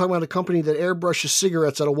we're also talking about a company that airbrushes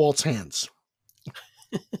cigarettes out of Walt's hands.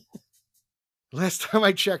 Last time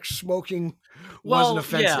I checked, smoking wasn't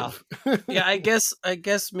offensive. Yeah, I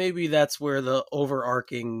guess maybe that's where the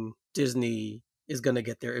overarching Disney is going to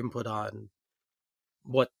get their input on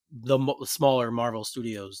what the smaller Marvel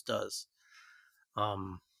Studios does.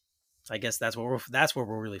 I guess that's where we'll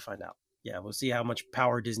really find out. Yeah, we'll see how much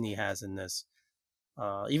power Disney has in this.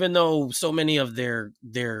 Even though so many of their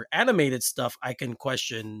animated stuff I can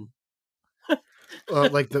question.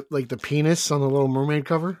 Like the penis on the Little Mermaid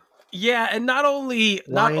cover. Yeah, and not only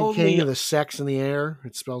King, the sex in the air.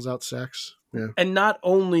 It spells out sex. Yeah, and not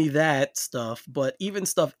only that stuff, but even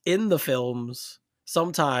stuff in the films.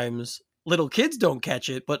 Sometimes little kids don't catch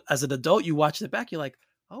it, but as an adult, you watch it back, you're like,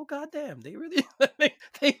 oh goddamn, they really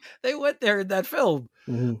they went there in that film.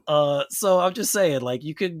 Mm-hmm. So I'm just saying, like,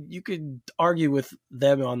 you could argue with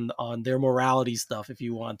them on their morality stuff if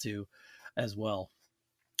you want to, as well.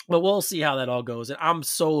 But we'll see how that all goes, and I'm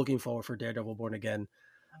so looking forward for Daredevil Born Again,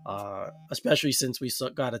 especially since we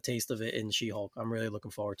got a taste of it in She-Hulk. I'm really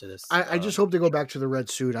looking forward to this. I just hope they go back to the red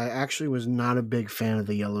suit. I actually was not a big fan of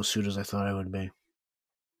the yellow suit as I thought I would be.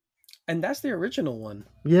 And that's the original one.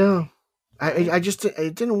 Yeah. I just,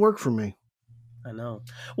 it didn't work for me. I know.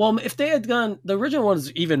 Well, if they had gone, the original one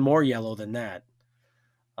is even more yellow than that.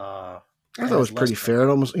 I thought it was pretty fair. It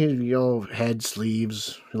almost yellow head,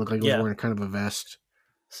 sleeves. It looked like it was wearing kind of a vest.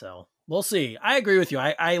 So we'll see. I agree with you.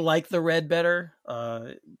 I like the red better.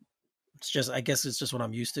 It's just, I guess it's just what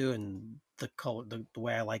I'm used to, and the color, the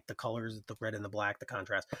way I like the colors, the red and the black, the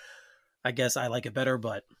contrast. I guess I like it better,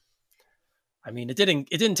 but I mean, it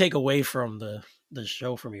didn't take away from the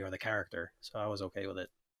show for me or the character, so I was okay with it.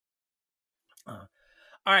 All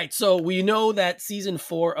right, so we know that season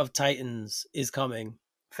 4 of Titans is coming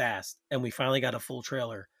fast, and we finally got a full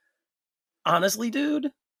trailer. Honestly,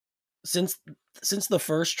 dude, since the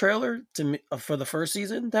first trailer for the first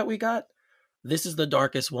season that we got, this is the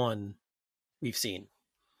darkest one we've seen.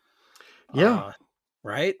 Yeah.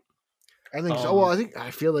 Right? I think so. Well,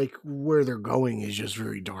 I feel like where they're going is just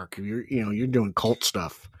very dark. You're doing cult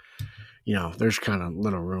stuff. There's kind of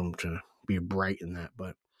little room to be bright in that,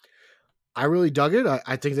 but I really dug it.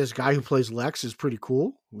 I think this guy who plays Lex is pretty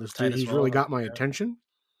cool. He's really got my attention.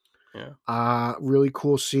 Yeah. Really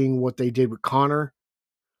cool seeing what they did with Connor.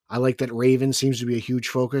 I like that Raven seems to be a huge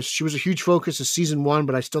focus. She was a huge focus of season 1,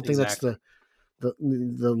 but I still think that's the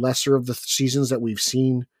lesser of the seasons that we've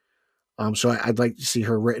seen. So I'd like to see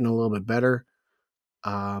her written a little bit better.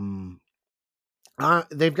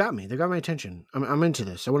 They've got me. They've got my attention. I'm into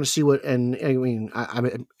this. I want to see what. And I mean, I'm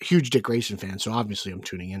a huge Dick Grayson fan, so obviously I'm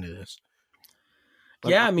tuning into this.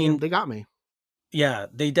 But I mean, they got me. Yeah,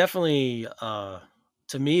 they definitely.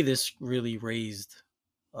 To me, this really raised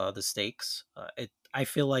the stakes. I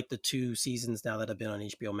feel like the 2 seasons now that have been on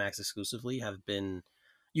HBO Max exclusively have been.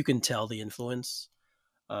 You can tell the influence.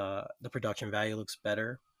 The production value looks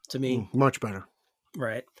better to me. Much better.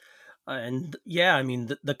 Right. And yeah, I mean,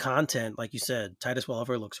 the content, like you said, Titus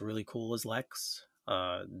Welliver looks really cool as Lex.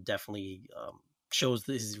 Definitely shows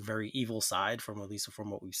this very evil side at least from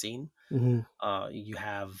what we've seen. Mm-hmm. You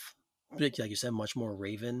have, like you said, much more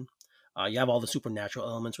Raven. You have all the supernatural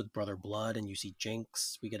elements with Brother Blood, and you see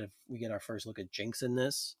Jinx. We get our first look at Jinx in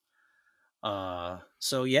this.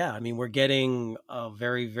 So yeah, I mean, we're getting a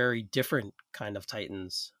very, very different kind of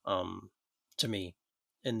Titans, to me,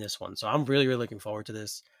 in this one. So I'm really, really looking forward to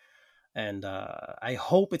this. And I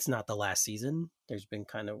hope it's not the last season. There's been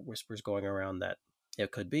kind of whispers going around that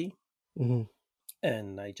it could be. Mm-hmm.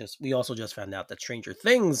 And we also just found out that Stranger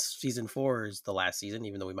Things season 4 is the last season,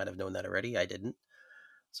 even though we might have known that already. I didn't.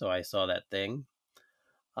 So I saw that thing,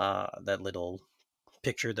 that little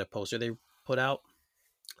picture, the poster they put out.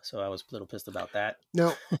 So I was a little pissed about that.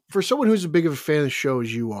 Now, for someone who's as big of a fan of the show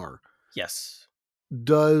as you are, yes,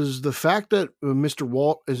 does the fact that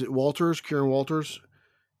Mr. Kieran Walters,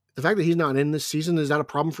 the fact that he's not in this season, is that a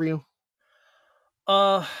problem for you?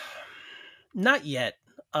 Not yet.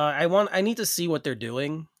 I need to see what they're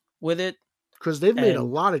doing with it, because they've made a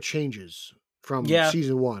lot of changes from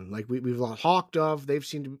season 1. Like we've lost Hawk Dove. They've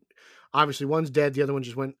seemed to, obviously one's dead, the other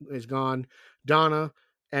one is gone. Donna,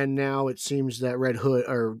 and now it seems that Red Hood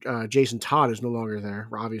or Jason Todd is no longer there,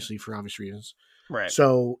 obviously for obvious reasons. Right.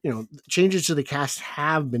 So changes to the cast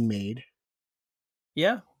have been made.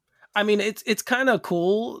 Yeah. I mean, it's kind of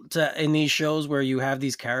cool in these shows where you have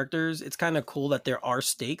these characters. It's kind of cool that there are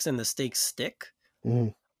stakes and the stakes stick. Mm-hmm.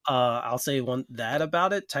 I'll say that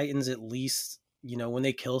about it. Titans, at least, when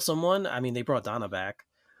they kill someone, I mean, they brought Donna back.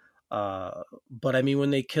 But I mean,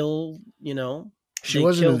 when they kill, she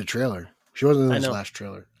wasn't in the trailer. She wasn't in this last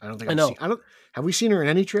trailer. I don't think have we seen her in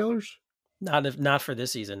any trailers? Not for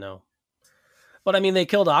this season, no. But I mean, they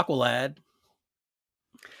killed Aqualad.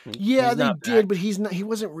 Yeah, they did, but he's not. He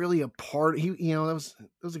wasn't really a part. It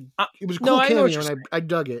was a cool cameo, and I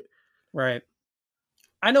dug it. Right.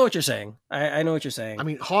 I know what you're saying. I know what you're saying. I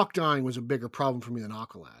mean, Hawk dying was a bigger problem for me than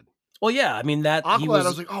Aqualad. Well, yeah, I mean that Aqualad, I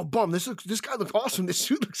was like, oh, bum, this guy looks awesome. This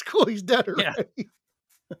suit looks cool. He's dead already. Yeah.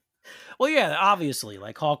 Well, yeah, obviously,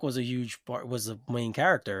 like Hawk was a huge part, was the main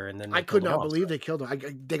character, and then I could not believe they killed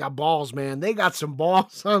him. They got balls, man. They got some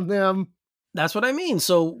balls on them. That's what I mean.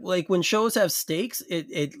 So, like when shows have stakes,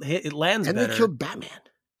 it lands and better. And they killed Batman.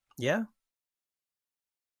 Yeah.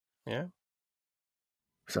 Yeah.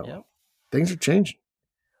 So things are changing.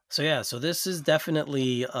 So yeah, so this is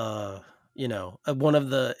definitely one of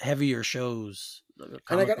the heavier shows.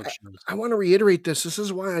 And I want to reiterate this. This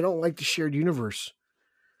is why I don't like the shared universe.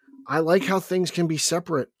 I like how things can be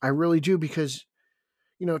separate. I really do, because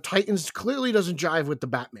Titans clearly doesn't jive with the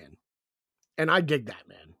Batman. And I dig that,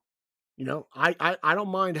 man. I don't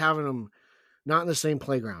mind having them not in the same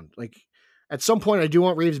playground. Like at some point I do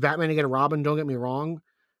want Reeves Batman to get a Robin, don't get me wrong.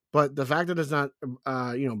 But the fact that it's not,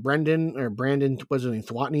 Brandon, was it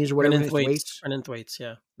Thwaites or whatever? Brendan Thwaites,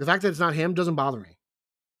 yeah. The fact that it's not him doesn't bother me.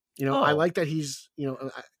 I like that he's,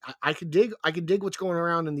 I could dig what's going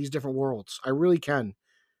around in these different worlds. I really can.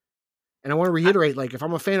 And I want to reiterate, like, if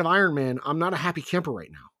I'm a fan of Iron Man, I'm not a happy camper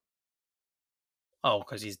right now. Oh,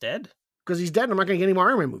 because he's dead? Because he's dead and I'm not going to get any more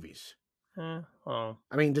Iron Man movies. I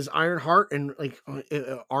mean, does Ironheart and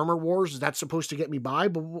Armor Wars, is that supposed to get me by?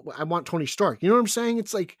 But I want Tony Stark. You know what I'm saying?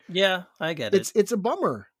 It's like, yeah, I get it. It's a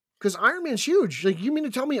bummer because Iron Man's huge. Like, you mean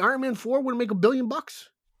to tell me Iron Man 4 would make $1 billion?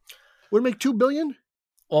 Would it make $2 billion?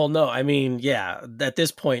 Well, no, I mean, yeah, at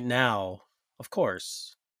this point now, of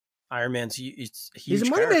course, Iron Man's he's a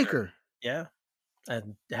moneymaker. Yeah,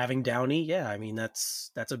 and having Downey, yeah, I mean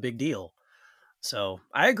that's a big deal. So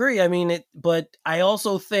I agree. I mean but I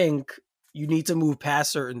also think you need to move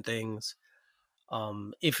past certain things.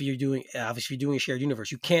 If you're doing a shared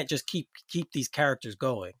universe, you can't just keep these characters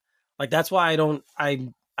going. Like that's why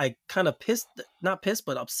I kind of not pissed,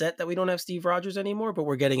 but upset that we don't have Steve Rogers anymore, but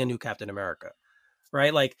we're getting a new Captain America,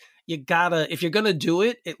 right? Like you gotta, if you're going to do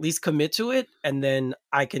it, at least commit to it. And then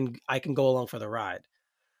I can go along for the ride.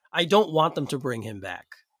 I don't want them to bring him back.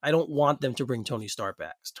 I don't want them to bring Tony Stark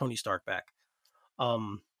back.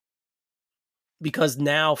 Because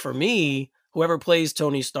now for me, whoever plays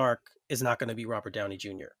Tony Stark is not going to be Robert Downey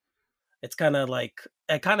Jr. It's kind of like,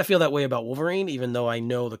 I kind of feel that way about Wolverine, even though I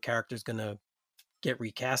know the character's going to get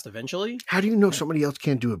recast eventually. How do you know somebody else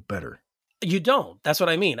can't do it better? You don't. That's what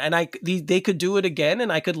I mean. And they could do it again,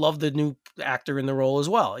 and I could love the new actor in the role as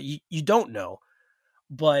well. You don't know.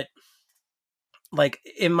 But like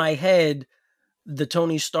in my head, the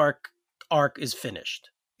Tony Stark arc is finished.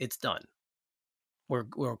 It's done. We're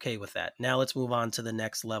okay with that. Now let's move on to the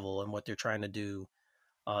next level and what they're trying to do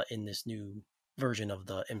in this new version of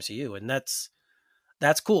the MCU, and that's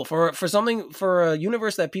cool for a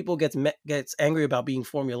universe that people gets angry about being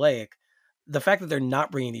formulaic. The fact that they're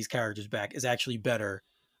not bringing these characters back is actually better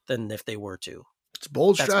than if they were to. It's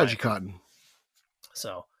bold strategy, Cotton.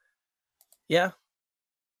 So, yeah.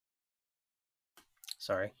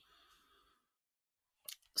 Sorry.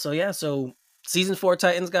 So yeah, so season 4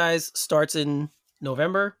 Titans, guys, starts in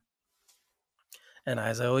November. And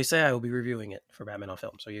as I always say, I will be reviewing it for Batman on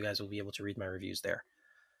Film. So you guys will be able to read my reviews there.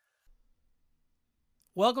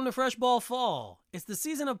 Welcome to Fresh Ball Fall. It's the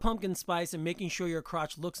season of pumpkin spice and making sure your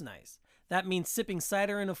crotch looks nice. That means sipping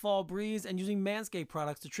cider in a fall breeze and using Manscaped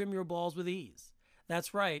products to trim your balls with ease.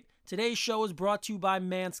 That's right. Today's show is brought to you by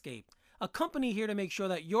Manscaped, a company here to make sure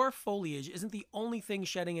that your foliage isn't the only thing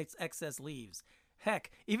shedding its excess leaves.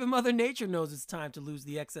 Heck, even Mother Nature knows it's time to lose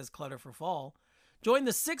the excess clutter for fall. Join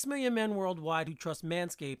the 6 million men worldwide who trust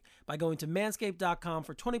Manscaped by going to manscaped.com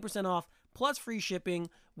for 20% off plus free shipping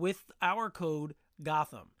with our code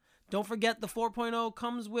Gotham. Don't forget the 4.0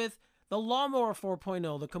 comes with the Lawnmower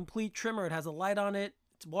 4.0, the complete trimmer. It has a light on it.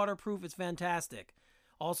 It's waterproof. It's fantastic.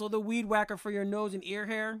 Also, the Weed Whacker for your nose and ear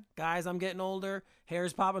hair. Guys, I'm getting older.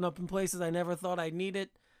 Hair's popping up in places I never thought I'd need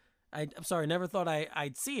it. Never thought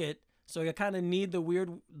I'd see it. So you kind of need the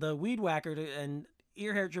Weed Whacker and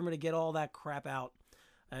ear hair trimmer to get all that crap out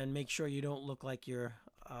and make sure you don't look like you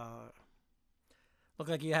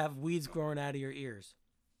have weeds growing out of your ears.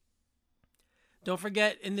 Don't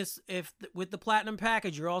forget with the platinum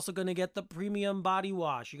package, you're also going to get the premium body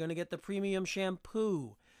wash. You're going to get the premium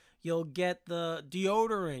shampoo. You'll get the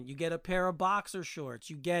deodorant. You get a pair of boxer shorts.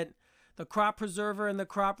 You get the crop preserver and the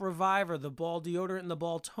crop reviver, the ball deodorant and the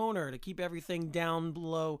ball toner to keep everything down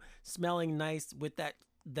below smelling nice with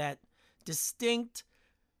that distinct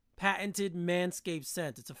patented Manscaped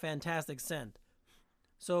scent. It's a fantastic scent.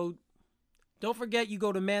 So don't forget, you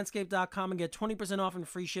go to manscaped.com and get 20% off and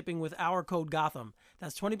free shipping with our code Gotham.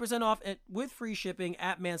 That's 20% off with free shipping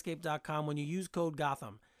at manscaped.com when you use code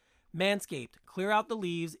Gotham. Manscaped, clear out the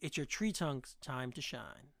leaves. It's your tree trunks time to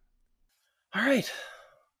shine. All right.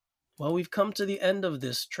 Well, we've come to the end of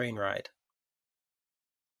this train ride.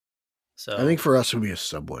 So I think for us, it would be a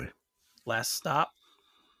Subway. last stop,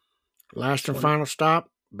 Last and final stop,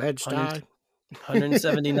 Bed-Stuy.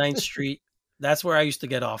 179th Street. That's where I used to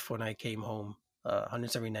get off when I came home.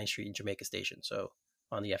 179th Street in Jamaica Station. So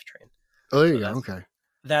on the F train. Oh, there you So go. that's- Okay.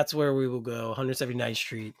 That's where we will go. 179th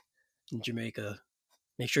Street in Jamaica.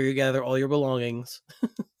 Make sure you gather all your belongings.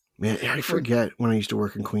 Man, I forget when I used to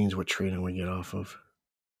work in Queens what train I would get off of.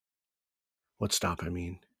 What stop, I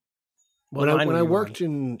mean. What When line were I you worked on?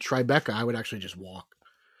 in Tribeca, I would actually just walk.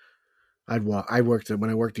 I'd walk. When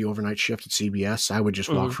I worked the overnight shift at CBS, I would just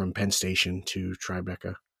walk Mhm. from Penn Station to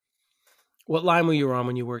Tribeca. What line were you on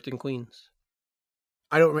when you worked in Queens?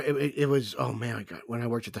 I don't. It was. Oh man, I got when I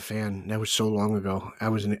worked at the Fan. That was so long ago. I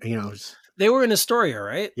was in. You know. It was, They were in Astoria,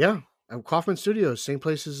 right? yeah. Kaufman Studios, same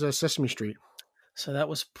place as Sesame Street. So that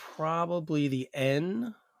was probably the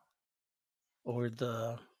N or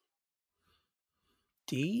the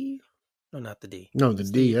D. No, not the D. No, the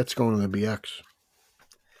It's D. That's going to the BX.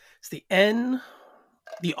 It's the N,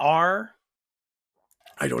 the R.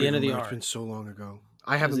 I don't The even end of the remember. It's R. been so long ago.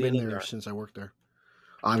 I haven't the been end of the there R. since I worked there.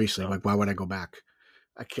 Obviously, Oh. like why would I go back?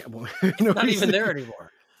 I can't. Not even there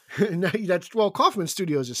anymore. No, that's Kaufman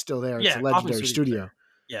Studios is still there. It's Yeah, a Kaufman legendary Studios studio. there.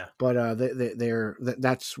 Yeah. But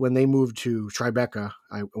that's when they moved to Tribeca.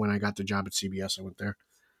 When I got the job at CBS, I went there.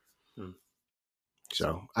 Hmm.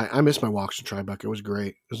 So I miss my walks to Tribeca. It was great.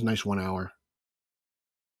 It was a nice 1 hour.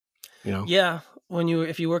 You know. Yeah.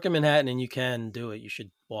 If you work in Manhattan and you can do it, you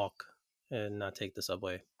should walk and not take the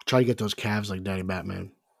subway. Try to get those calves like Daddy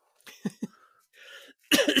Batman.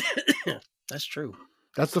 That's true.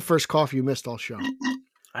 That's the first cough you missed all show.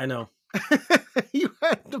 I know. You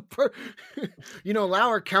had the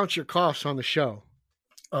Lauer counts your coughs on the show.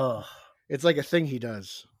 Oh, It's like a thing he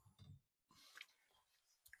does.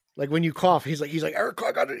 Like when you cough, he's like Eric,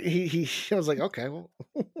 I got it. I was like, okay, well,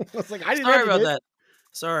 I was like, I didn't sorry have to about do it. that.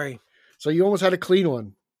 Sorry. So you almost had a clean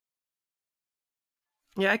one.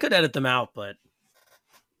 Yeah, I could edit them out, but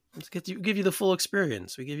let's give you the full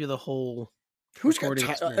experience. We give you the whole. Who's got recording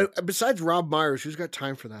time experience. besides Rob Myers? Who's got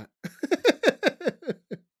time for that?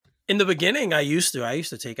 In the beginning, I used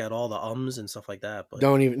to take out all the ums and stuff like that, but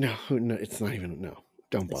Don't even no. It's not even no.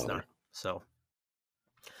 Don't it's bother. not. So,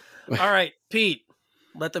 all right, Pete,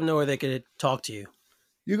 let them know where they could talk to you.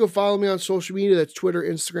 You can follow me on social media. That's Twitter,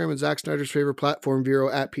 Instagram, and Zack Snyder's favorite platform, Vero,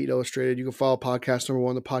 at Pete Illustrated. You can follow podcast number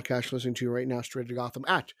 1, the podcast you're listening to right now, Straight to Gotham,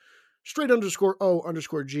 at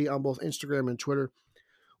straight_O_G on both Instagram and Twitter.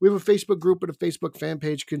 We have a Facebook group and a Facebook fan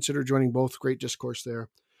page. Consider joining both. Great discourse there.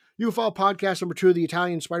 You can follow podcast number 2, the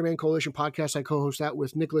Italian Spider-Man Coalition podcast. I co-host that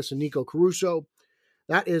with Nicholas and Nico Caruso.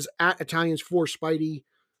 That is at Italians for Spidey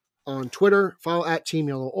on Twitter. Follow at Team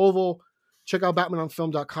Yellow Oval. Check out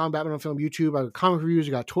BatmanOnFilm.com, Batman on Film YouTube. I got comic reviews,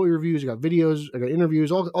 I got toy reviews, I got videos, I got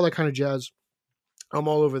interviews, all that kind of jazz. I'm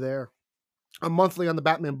all over there. I'm monthly on the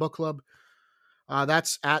Batman Book Club.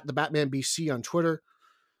 That's at the Batman BC on Twitter.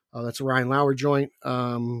 That's a Ryan Lauer joint.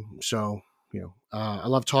 I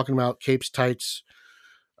love talking about capes, tights.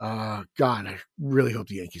 God, I really hope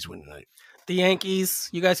the Yankees win tonight. The Yankees.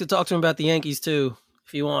 You guys could talk to him about the Yankees too,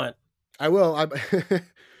 if you want. I will.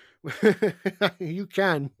 You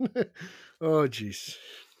can. Oh, jeez.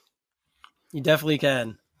 You definitely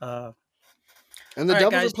can. And the All right,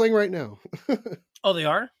 Devils guys. are playing right now. Oh, they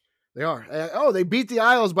are? They are. They beat the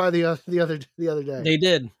Isles by the other day. They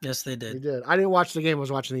did. Yes, they They did. did. I didn't watch the game. I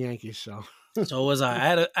was watching the Yankees. So So was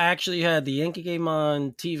I. I actually had the Yankee game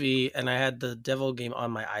on TV, and I had the Devil game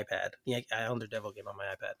on my iPad. The Islander Devil game on my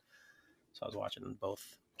iPad. So I was watching them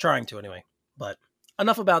both. Trying to, anyway. But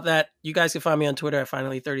enough about that. You guys can find me on Twitter at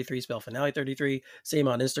Finally33, spell Finale33. Same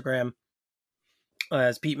on Instagram.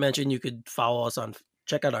 As Pete mentioned, you could follow us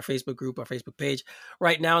check out our Facebook group, our Facebook page.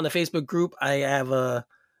 Right now in the Facebook group, I have a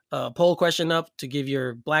poll question up to give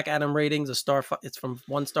your Black Adam ratings a star. It's from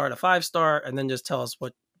 1 star to 5 star, and then just tell us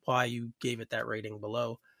why you gave it that rating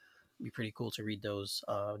below. It'd be pretty cool to read those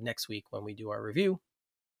next week when we do our review.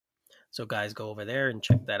 So guys, go over there and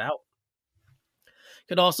check that out.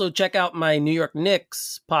 You could also check out my New York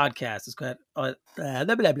Knicks podcast. It's called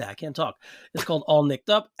I can't talk. It's called All Nicked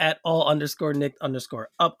Up at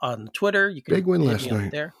all_Nicked_up on Twitter. You can Big win hit last me up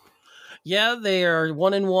night. there. Yeah, they are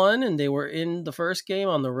 1-1, and they were in the first game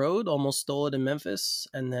on the road, almost stole it in Memphis,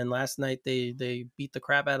 and then last night they beat the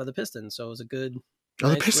crap out of the Pistons. So it was a good. are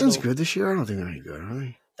the nice Pistons little- good this year? I don't think they're any good. Are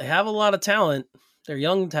they? They have a lot of talent. They're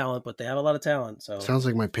young talent, but they have a lot of talent. So Sounds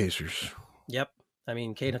like my Pacers. yep. I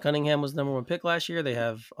mean, Cade Cunningham was #1 pick last year. They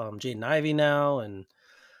have Jaden Ivey now, and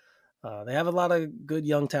They have a lot of good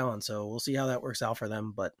young talent, so we'll see how that works out for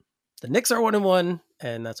them. But the Knicks are 1-1,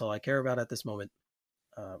 and that's all I care about at this moment.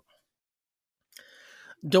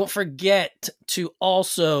 Don't forget to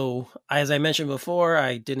also, as I mentioned before,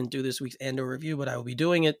 I didn't do this week's Andor review, but I will be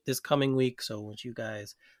doing it this coming week. So with you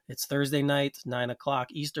guys, it's Thursday night, 9:00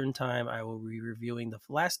 Eastern time. I will be reviewing the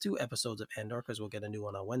last 2 episodes of Andor because we'll get a new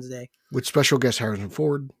one on Wednesday. With special guest Harrison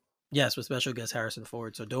Ford. Yes, with special guest Harrison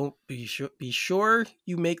Ford. So don't be sure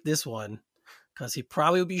you make this one because he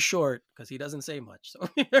probably will be short because he doesn't say much. So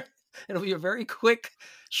it'll be a very quick,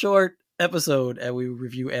 short episode, and we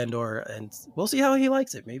review Andor, and we'll see how he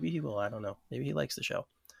likes it. Maybe he will. I don't know. Maybe he likes the show.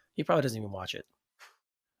 He probably doesn't even watch it.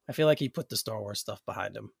 I feel like he put the Star Wars stuff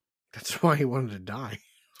behind him. That's why he wanted to die.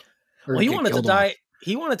 Well, he wanted to die.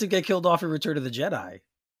 He wanted to get killed off in Return of the Jedi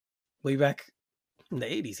way back in the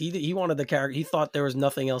 80s. He wanted the character. He thought there was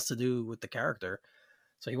nothing else to do with the character.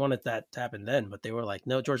 So he wanted that to happen then, but they were like,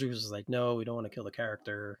 no, George Lucas was like, no, we don't want to kill the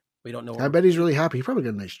character. We don't know. I bet he's really happy. He probably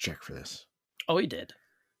got a nice check for this. Oh, he did.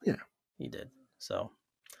 Yeah. He did. So,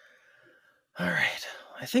 all right.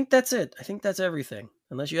 I think that's it. I think that's everything.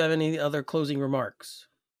 Unless you have any other closing remarks.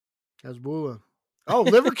 Hasbulla. Oh,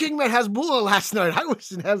 Liver King met Hasbulla last night. I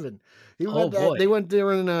was in heaven. They went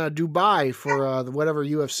there in Dubai for the whatever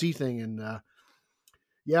UFC thing, and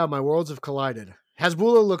yeah, my worlds have collided.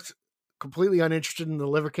 Hasbulla looked completely uninterested in the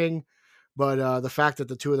Liver King, but the fact that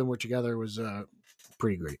the two of them were together was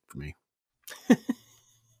pretty great for me.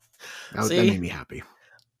 That made me happy.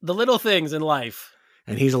 The little things in life.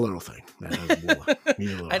 And he's a little thing. That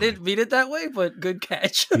Hasbulla. I didn't mean it that way, but good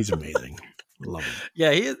catch. He's amazing. Love him.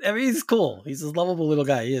 Yeah, he is. I mean, he's cool. He's a lovable little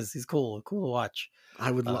guy. He is. He's cool. Cool to watch.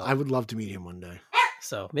 I would love to meet him one day.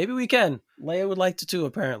 So maybe we can. Leia would like to too,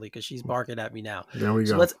 apparently, because she's barking at me now. There we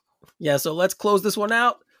go. So let's close this one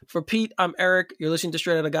out. For Pete, I'm Eric. You're listening to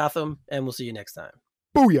Straight Outta Gotham, and we'll see you next time.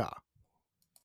 Booyah.